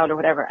or a foul or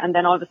whatever, and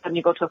then all of a sudden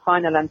you go to a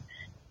final and,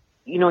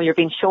 you know, you're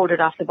being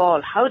shouldered off the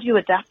ball. How do you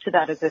adapt to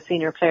that as a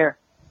senior player?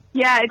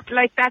 Yeah, it's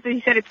like that, as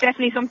you said, it's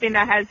definitely something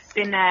that has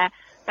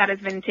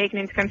been taken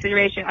into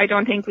consideration. I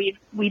don't think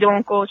we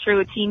don't go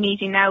through a team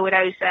meeting now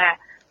without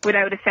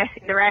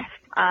assessing the ref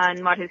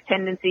on what his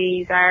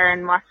tendencies are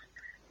and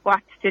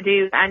what to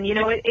do. And, you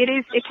know,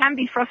 it can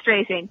be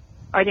frustrating.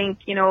 I think,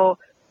 you know,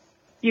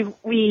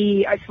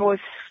 I suppose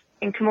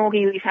in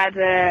Camogie we've had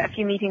a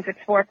few meetings with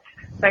sports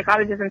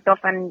psychologists and stuff,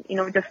 and, you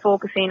know, just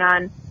focusing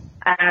on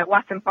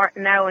what's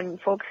important now and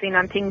focusing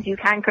on things you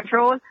can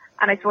control.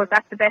 And I suppose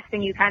that's the best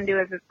thing you can do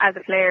as a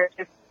player,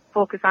 just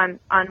focus on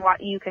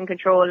what you can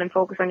control and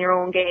focus on your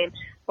own game.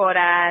 But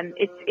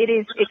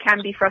it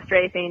can be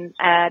frustrating,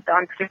 the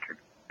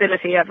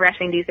unpredictability of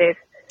wrestling these days.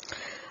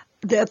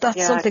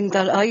 That's something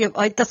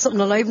that that's something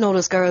that I've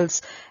noticed,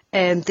 girls,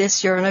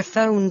 this year, and I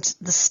found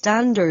the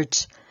standard,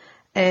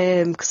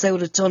 because I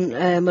would have done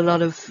a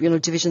lot of, you know,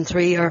 Division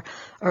 3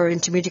 or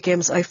intermediate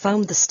games. I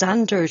found the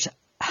standard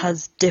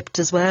has dipped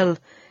as well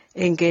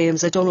in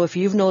games. I don't know if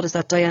you've noticed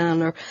that,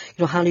 Diane, or,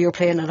 you know, Hannah, you're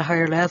playing at a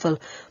higher level,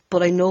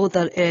 but I know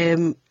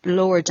that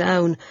lower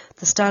down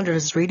the standard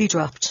has really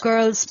dropped.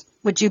 Girls,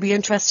 would you be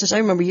interested? I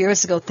remember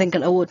years ago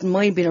thinking I wouldn't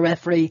mind being a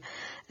referee,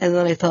 and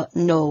then I thought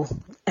no.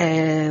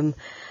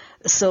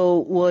 So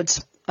would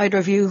either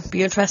of you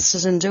be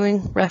interested in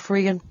doing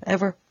refereeing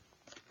ever?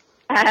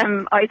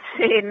 I'd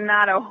say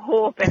not a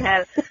hope in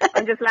hell.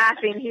 I'm just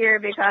laughing here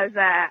because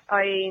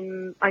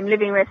I'm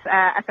living with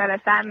a fella,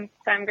 Sam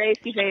Grace.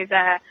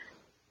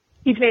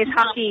 He plays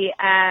hockey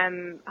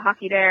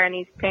there, and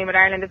he's playing with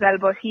Ireland as well.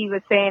 But he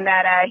was saying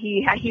that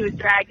he was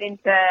dragged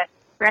into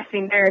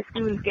wrestling their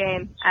schools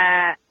game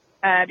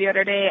the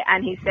other day,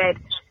 and he said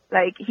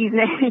like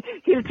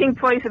he'll think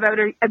twice about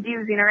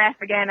abusing a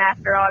ref again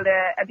after all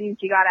the abuse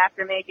he got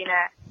after making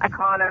a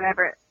call or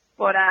whatever.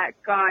 But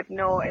God,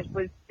 no, it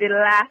was the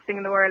last thing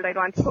in the world I'd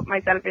want to put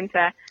myself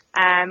into.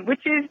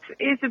 Which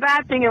is a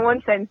bad thing in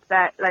one sense,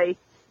 that like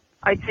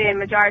I'd say a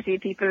majority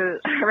of people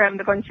around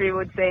the country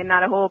would say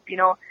not a hope, you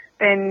know.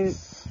 Then,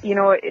 you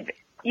know,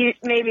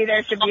 maybe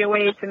there should be a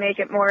way to make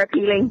it more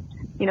appealing,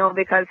 you know,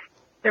 because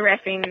the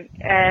reffing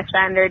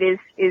standard is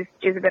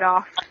a bit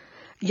off.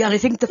 Yeah, and I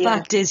think the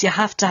fact is you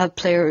have to have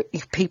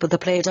people that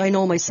play it. I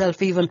know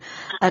myself, even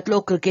at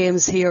local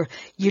games here,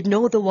 you'd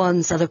know the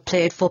ones that have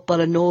played football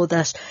and know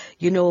that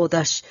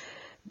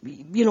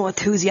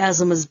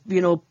enthusiasm has,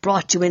 you know,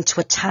 brought you into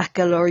a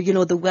tackle, or, you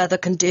know, the weather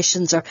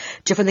conditions or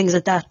different things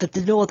like that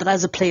they know that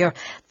as a player,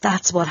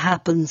 that's what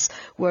happens.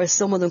 Whereas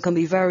some of them can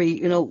be very,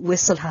 you know,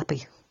 whistle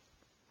happy.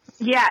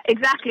 Yeah,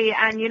 exactly.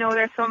 And, you know,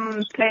 there's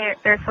some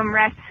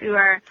refs who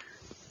are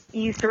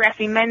used to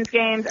reffing men's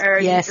games or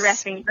used to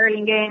reffing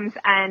hurling games,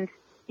 and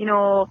you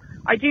know,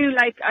 I do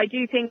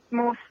think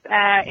most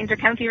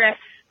inter-county refs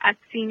at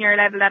senior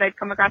level that I've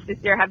come across this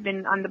year have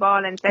been on the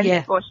ball and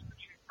sense. But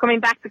coming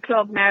back to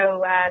club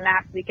now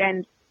last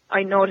weekend,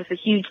 I noticed a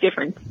huge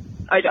difference.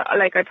 I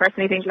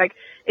personally think like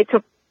it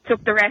took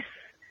the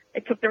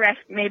ref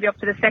maybe up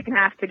to the second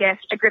half to get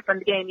a grip on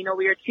the game. You know,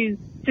 we were two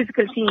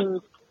physical teams,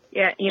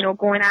 you know,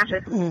 going at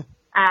it.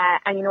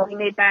 And, you know, he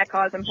made bad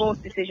calls on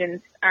both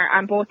decisions, or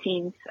on both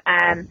teams.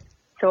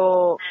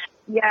 So,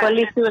 yeah. Well, at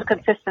least he was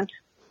consistent.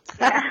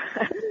 Yeah.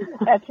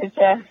 That's it,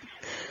 yeah.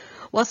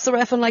 What's the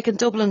reffing like in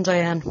Dublin,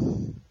 Diane?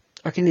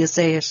 Or can you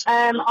say it?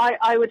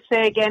 I would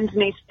say again,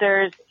 Denise,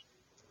 there's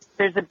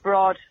a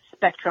broad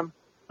spectrum.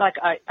 Like,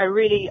 I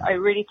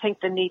really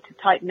think the need to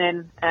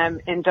tighten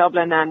in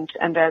Dublin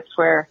and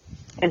elsewhere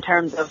in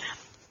terms of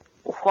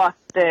what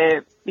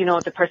the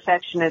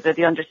perception is, or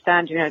the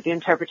understanding, or the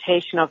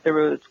interpretation of the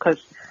rules. Because,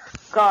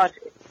 God,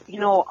 you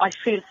know, I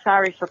feel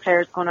sorry for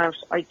players going out.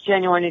 I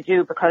genuinely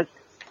do, because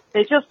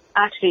they just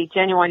actually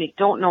genuinely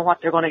don't know what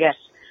they're going to get.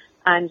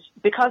 And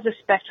because the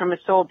spectrum is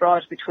so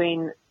broad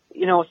between,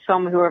 you know,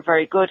 some who are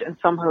very good and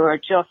some who are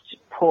just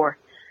poor,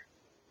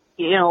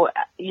 you know,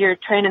 you're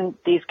training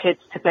these kids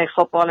to play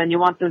football and you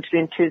want them to be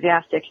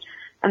enthusiastic,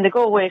 and they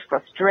go away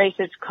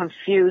frustrated,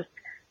 confused.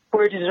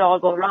 Where did it all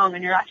go wrong?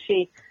 And you're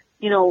actually,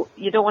 you know,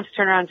 you don't want to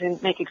turn around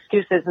and make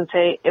excuses and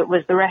say it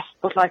was the ref,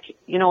 but like,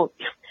 you know,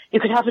 you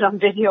could have it on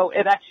video.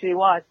 It actually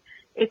was.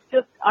 It's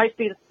just, I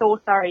feel so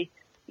sorry,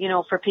 you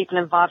know, for people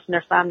involved in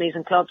their families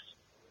and clubs,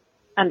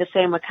 and the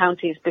same with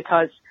counties,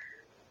 because,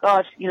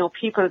 God, you know,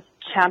 people's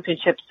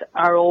championships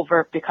are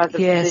over because of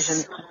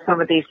decisions of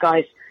some of these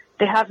guys.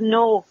 They have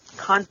no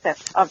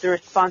concept of the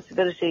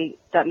responsibility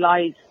that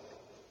lies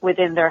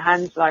within their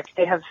hands. Like,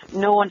 they have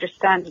no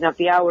understanding of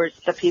the hours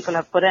that people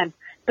have put in,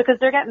 because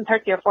they're getting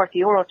 30 or 40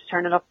 euro to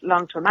turn it up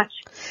along to a match.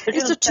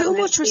 Is there too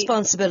much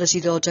responsibility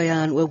though,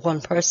 Diane, with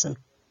one person?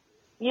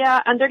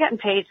 Yeah, and they're getting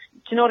paid.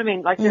 Do you know what I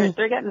mean? Like,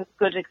 they're getting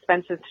good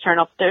expenses to turn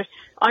up.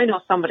 I know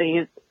somebody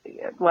who's,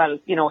 well,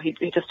 you know, he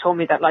just told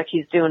me that, like,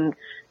 he's doing,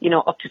 you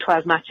know, up to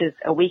 12 matches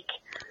a week.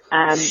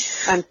 And,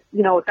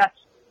 you know,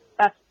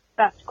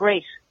 that's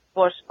great.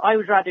 But I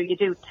would rather you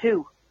do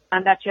two,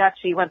 and that you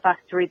actually went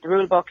back to read the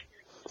rule book,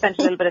 spent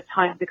a little bit of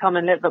time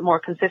becoming a little bit more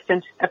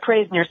consistent,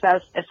 appraising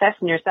yourself,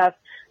 assessing yourself,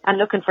 and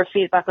looking for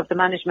feedback of the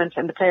management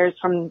and the players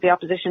from the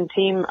opposition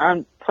team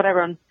on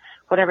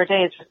whatever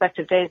days,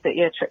 respective days that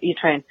you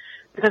train.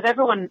 Because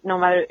everyone, no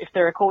matter if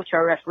they're a coach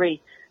or a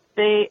referee,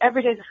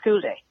 every day is a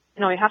school day.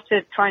 You know, you have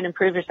to try and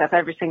improve yourself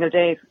every single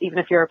day. Even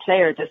if you're a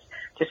player,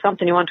 there's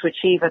something you want to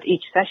achieve at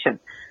each session.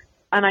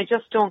 And I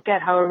just don't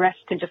get how a ref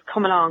can just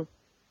come along,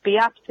 be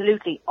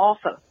absolutely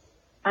awful,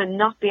 and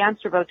not be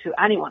answerable to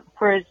anyone.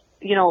 Whereas,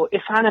 you know,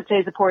 if Hannah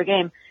plays a poor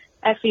game,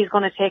 Effie is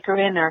going to take her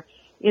in, or,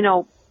 you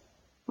know,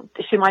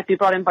 she might be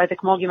brought in by the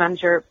Camogie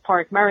manager,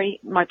 Pádraig Murray,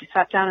 might be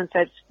sat down and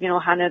said, you know,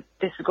 Hannah,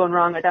 this is going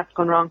wrong or that's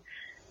going wrong.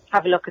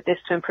 Have a look at this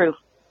to improve.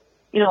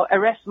 You know, a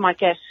ref might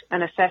get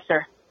an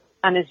assessor.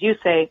 And as you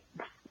say,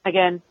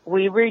 again,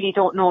 we really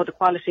don't know the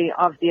quality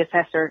of the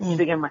assessor to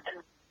begin with.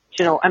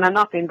 You know, and I'm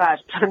not being bad,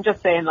 but I'm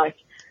just saying, like,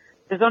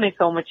 there's only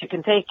so much you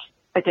can take,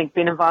 I think,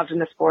 being involved in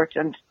the sport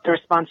and the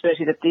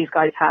responsibility that these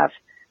guys have.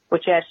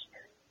 But yet,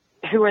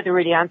 who are they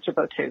really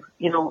answerable to,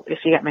 you know, if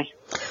you get me?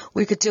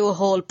 We could do a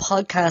whole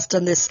podcast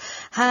on this.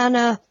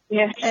 Hannah,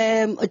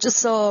 I just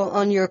saw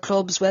on your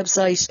club's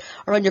website,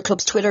 or on your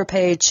club's Twitter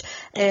page,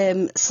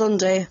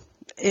 Sunday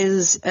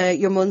is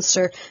your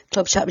Munster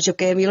Club Championship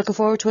game. Are you looking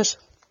forward to it?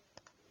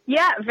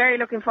 Yeah, very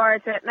looking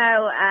forward to it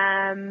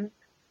now.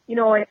 You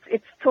know,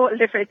 it's totally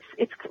different.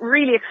 It's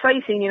really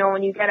exciting, you know,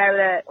 when you get out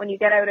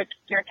of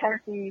your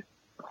territory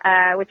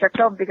with your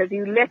club, because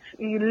you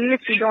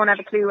literally don't have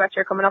a clue what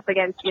you're coming up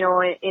against, you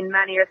know, in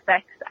many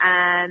respects.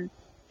 And,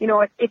 you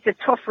know, it's a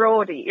tough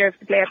road. You have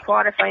to play a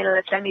quarter-final,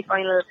 a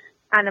semi-final,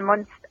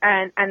 and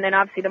and then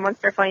obviously the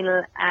Munster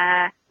final.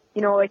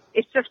 You know,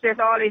 it's just, there's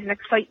always an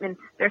excitement.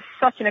 There's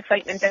such an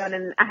excitement down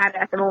in ahead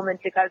at the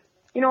moment, because,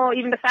 you know,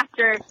 even the fact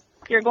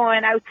you're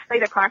going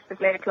outside of Cork to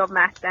play a club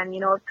match, and,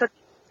 you know,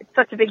 it's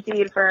such a big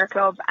deal for our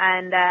club,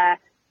 and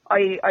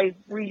I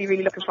really,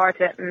 really looking forward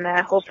to it, and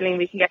hopefully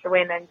we can get the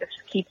win and just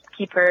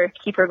keep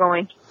her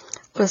going.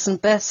 Listen,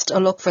 best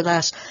of luck for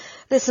that.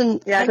 Listen,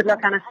 good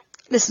luck, Hannah.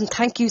 Listen,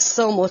 thank you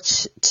so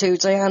much to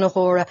Diana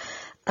Hora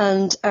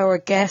and our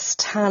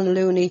guest, Hannah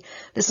Looney.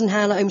 Listen,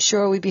 Hannah, I'm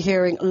sure we'll be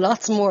hearing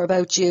lots more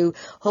about you,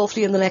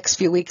 hopefully in the next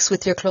few weeks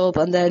with your club,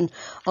 and then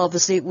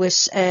obviously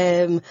with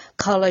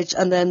college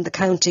and then the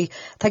county.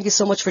 Thank you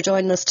so much for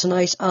joining us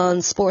tonight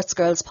on Sports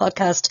Girls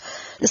Podcast.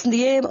 Listen,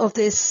 the aim of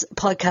this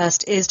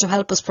podcast is to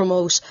help us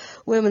promote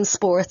women's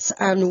sports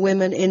and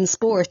women in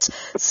sport.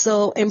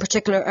 So in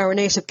particular, our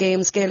native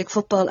games, Gaelic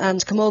football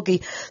and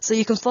camogie. So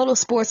you can follow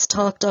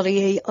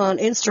sportstalk.ie on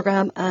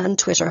Instagram and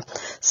Twitter.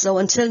 So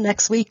until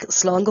next week,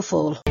 slán go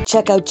fóill.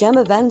 Check out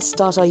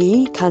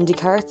gemevents.ie, candy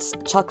carts,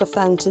 chocolate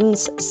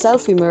fountains,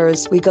 selfie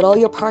mirrors. We got all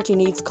your party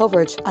needs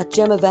covered at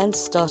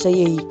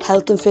gemevents.ie.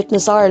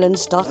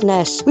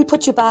 healthandfitnessireland.net. We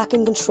put you back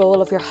in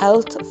control of your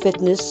health,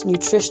 fitness,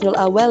 nutritional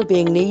and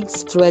well-being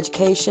needs through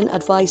education,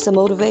 advice and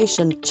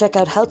motivation. Check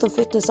out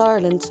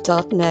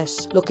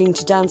healthandfitnessireland.net. Looking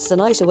to dance the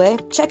night away?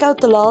 Check out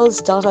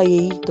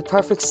thelols.ie, the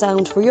perfect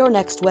sound for your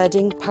next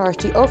wedding,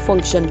 party or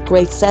function.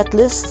 Great set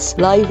lists,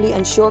 lively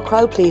and sure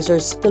crowd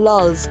pleasers.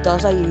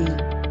 thelols.ie.